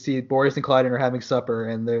over it. We see Boris and Clyden are having supper,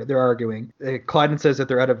 and they're arguing. Clyden says that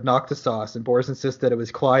they're out of Noctis sauce, and Boris insists that it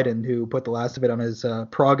was Clyden who put the last of it on his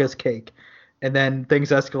Pragas cake. And then things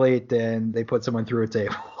escalate, and they put someone through a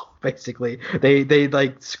table. Basically, they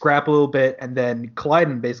like scrap a little bit, and then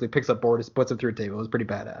Clyden basically picks up Boris, puts him through a table. It was pretty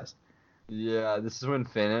badass. yeah, this is when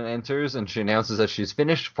Finn enters and she announces that she's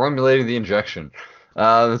finished formulating the injection.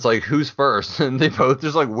 It's like, who's first? And they both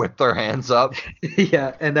just like whip their hands up.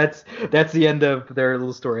 Yeah, and that's the end of their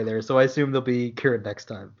little story there. So I assume they'll be cured next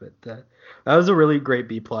time. But that was a really great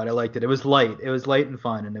B plot. I liked it. It was light. It was light and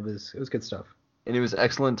fun, and it was good stuff. And it was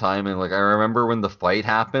excellent timing. Like, I remember when the fight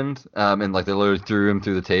happened, and like they literally threw him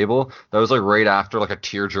through the table. That was like right after like a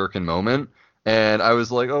tear-jerking moment. And I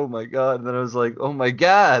was like, oh my God. And then I was like, oh my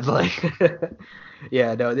God. Like,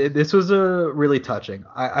 Yeah, no, this was really touching.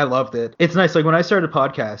 I loved it. It's nice. Like when I started a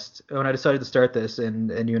podcast, when I decided to start this,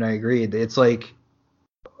 and you and I agreed, it's like,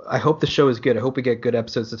 I hope the show is good. I hope we get good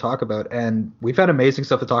episodes to talk about. And we've had amazing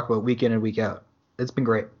stuff to talk about week in and week out. It's been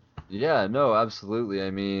great. yeah, no, absolutely.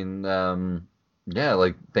 I mean, yeah,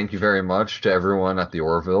 like, thank you very much to everyone at the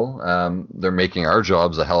Orville. They're making our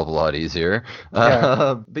jobs a hell of a lot easier.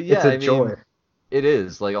 Yeah. But yeah, It's a I mean, joy. it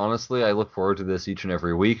is. Like, honestly, I look forward to this each and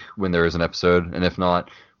every week when there is an episode. And if not,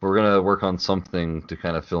 we're going to work on something to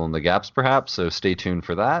kind of fill in the gaps, perhaps. So stay tuned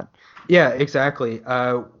for that. Yeah, exactly.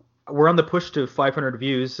 we're on the push to 500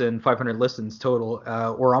 views and 500 listens total.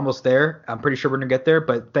 We're almost there. I'm pretty sure we're gonna get there.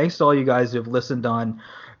 But thanks to all you guys who've listened on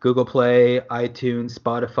Google Play, iTunes,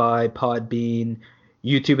 Spotify, Podbean,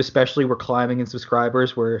 YouTube especially. We're climbing in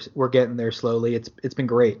subscribers. We're getting there slowly. It's been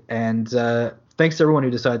great. And thanks to everyone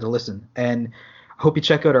who decided to listen. And I hope you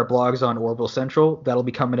check out our blogs on Orbital Central. That'll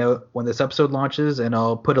be coming out when this episode launches, and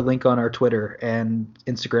I'll put a link on our Twitter and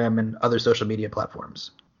Instagram and other social media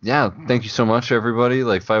platforms. Yeah, thank you so much, everybody.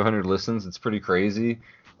 Like 500 listens, it's pretty crazy.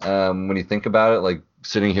 When you think about it, like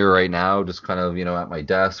sitting here right now, just kind of, at my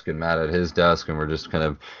desk and Matt at his desk, and we're just kind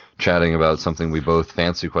of chatting about something we both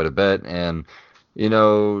fancy quite a bit. And,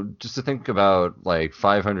 just to think about like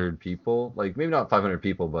 500 people, like maybe not 500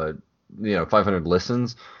 people, but, 500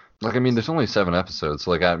 listens. Like, I mean, there's only 7 episodes.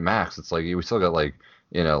 So like at max, it's like we still got like,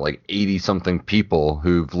 like 80 something people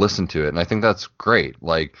who've listened to it. And I think that's great.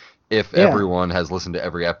 Like, if everyone has listened to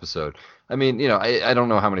every episode. I mean, I don't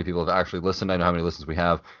know how many people have actually listened. I know how many listens we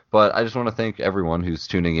have, but I just want to thank everyone who's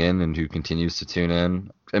tuning in and who continues to tune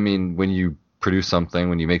in. I mean, when you produce something,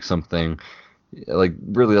 when you make something, like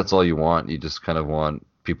really that's all you want. You just kind of want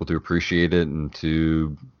people to appreciate it and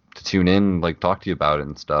to tune in, like talk to you about it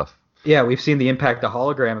and stuff. Yeah, we've seen the impact the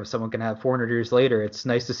hologram of someone can have 400 years later. It's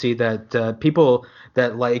nice to see that people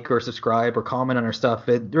that like or subscribe or comment on our stuff,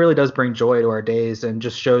 it really does bring joy to our days and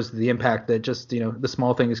just shows the impact that just, the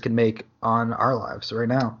small things can make on our lives right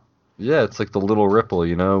now. Yeah, it's like the little ripple,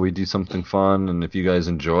 we do something fun, and if you guys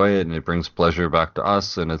enjoy it and it brings pleasure back to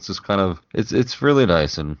us, and it's just kind of, it's really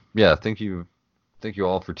nice. And yeah, thank you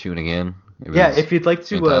all for tuning in. If you'd like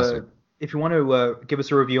to if you want to give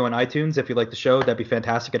us a review on iTunes, if you like the show, that'd be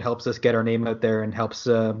fantastic. It helps us get our name out there and helps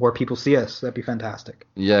more people see us. That'd be fantastic.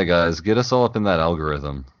 Yeah, guys, get us all up in that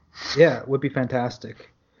algorithm. Yeah, it would be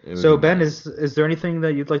fantastic. So, Ben, nice. Is there anything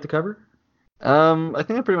that you'd like to cover? I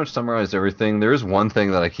think I pretty much summarized everything. There is one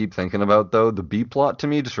thing that I keep thinking about, though. The B plot to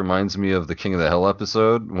me just reminds me of the King of the Hill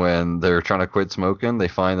episode when they're trying to quit smoking. They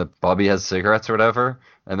find that Bobby has cigarettes or whatever,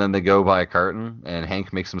 and then they go buy a carton, and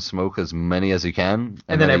Hank makes them smoke as many as he can.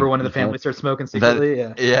 And then everyone in the family starts smoking secretly.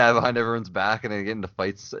 Yeah, behind everyone's back, and they get into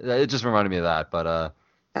fights. It just reminded me of that. But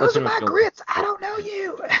those are my grits. I don't know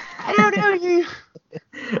you. I don't know you.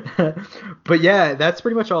 But yeah, that's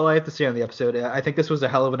pretty much all I have to say on the episode. I think this was a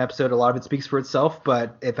hell of an episode. A lot of it speaks for itself,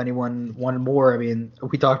 but if anyone wanted more, I mean,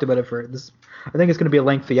 we talked about it for this. I think it's going to be a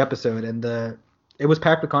lengthy episode, and it was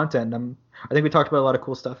packed with content. I think we talked about a lot of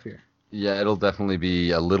cool stuff here. Yeah, it'll definitely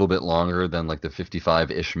be a little bit longer than like the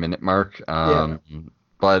 55-ish minute mark.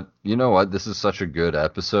 But you know what? This is such a good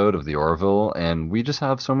episode of the Orville, and we just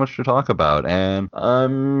have so much to talk about. And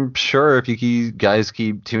I'm sure if you guys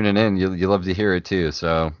keep tuning in, you'll love to hear it too.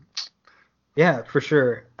 So, yeah, for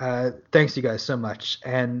sure. Thanks you guys so much.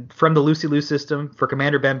 And from the Lucy Lou system, for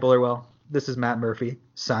Commander Ben Bullerwell, this is Matt Murphy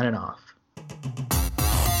signing off.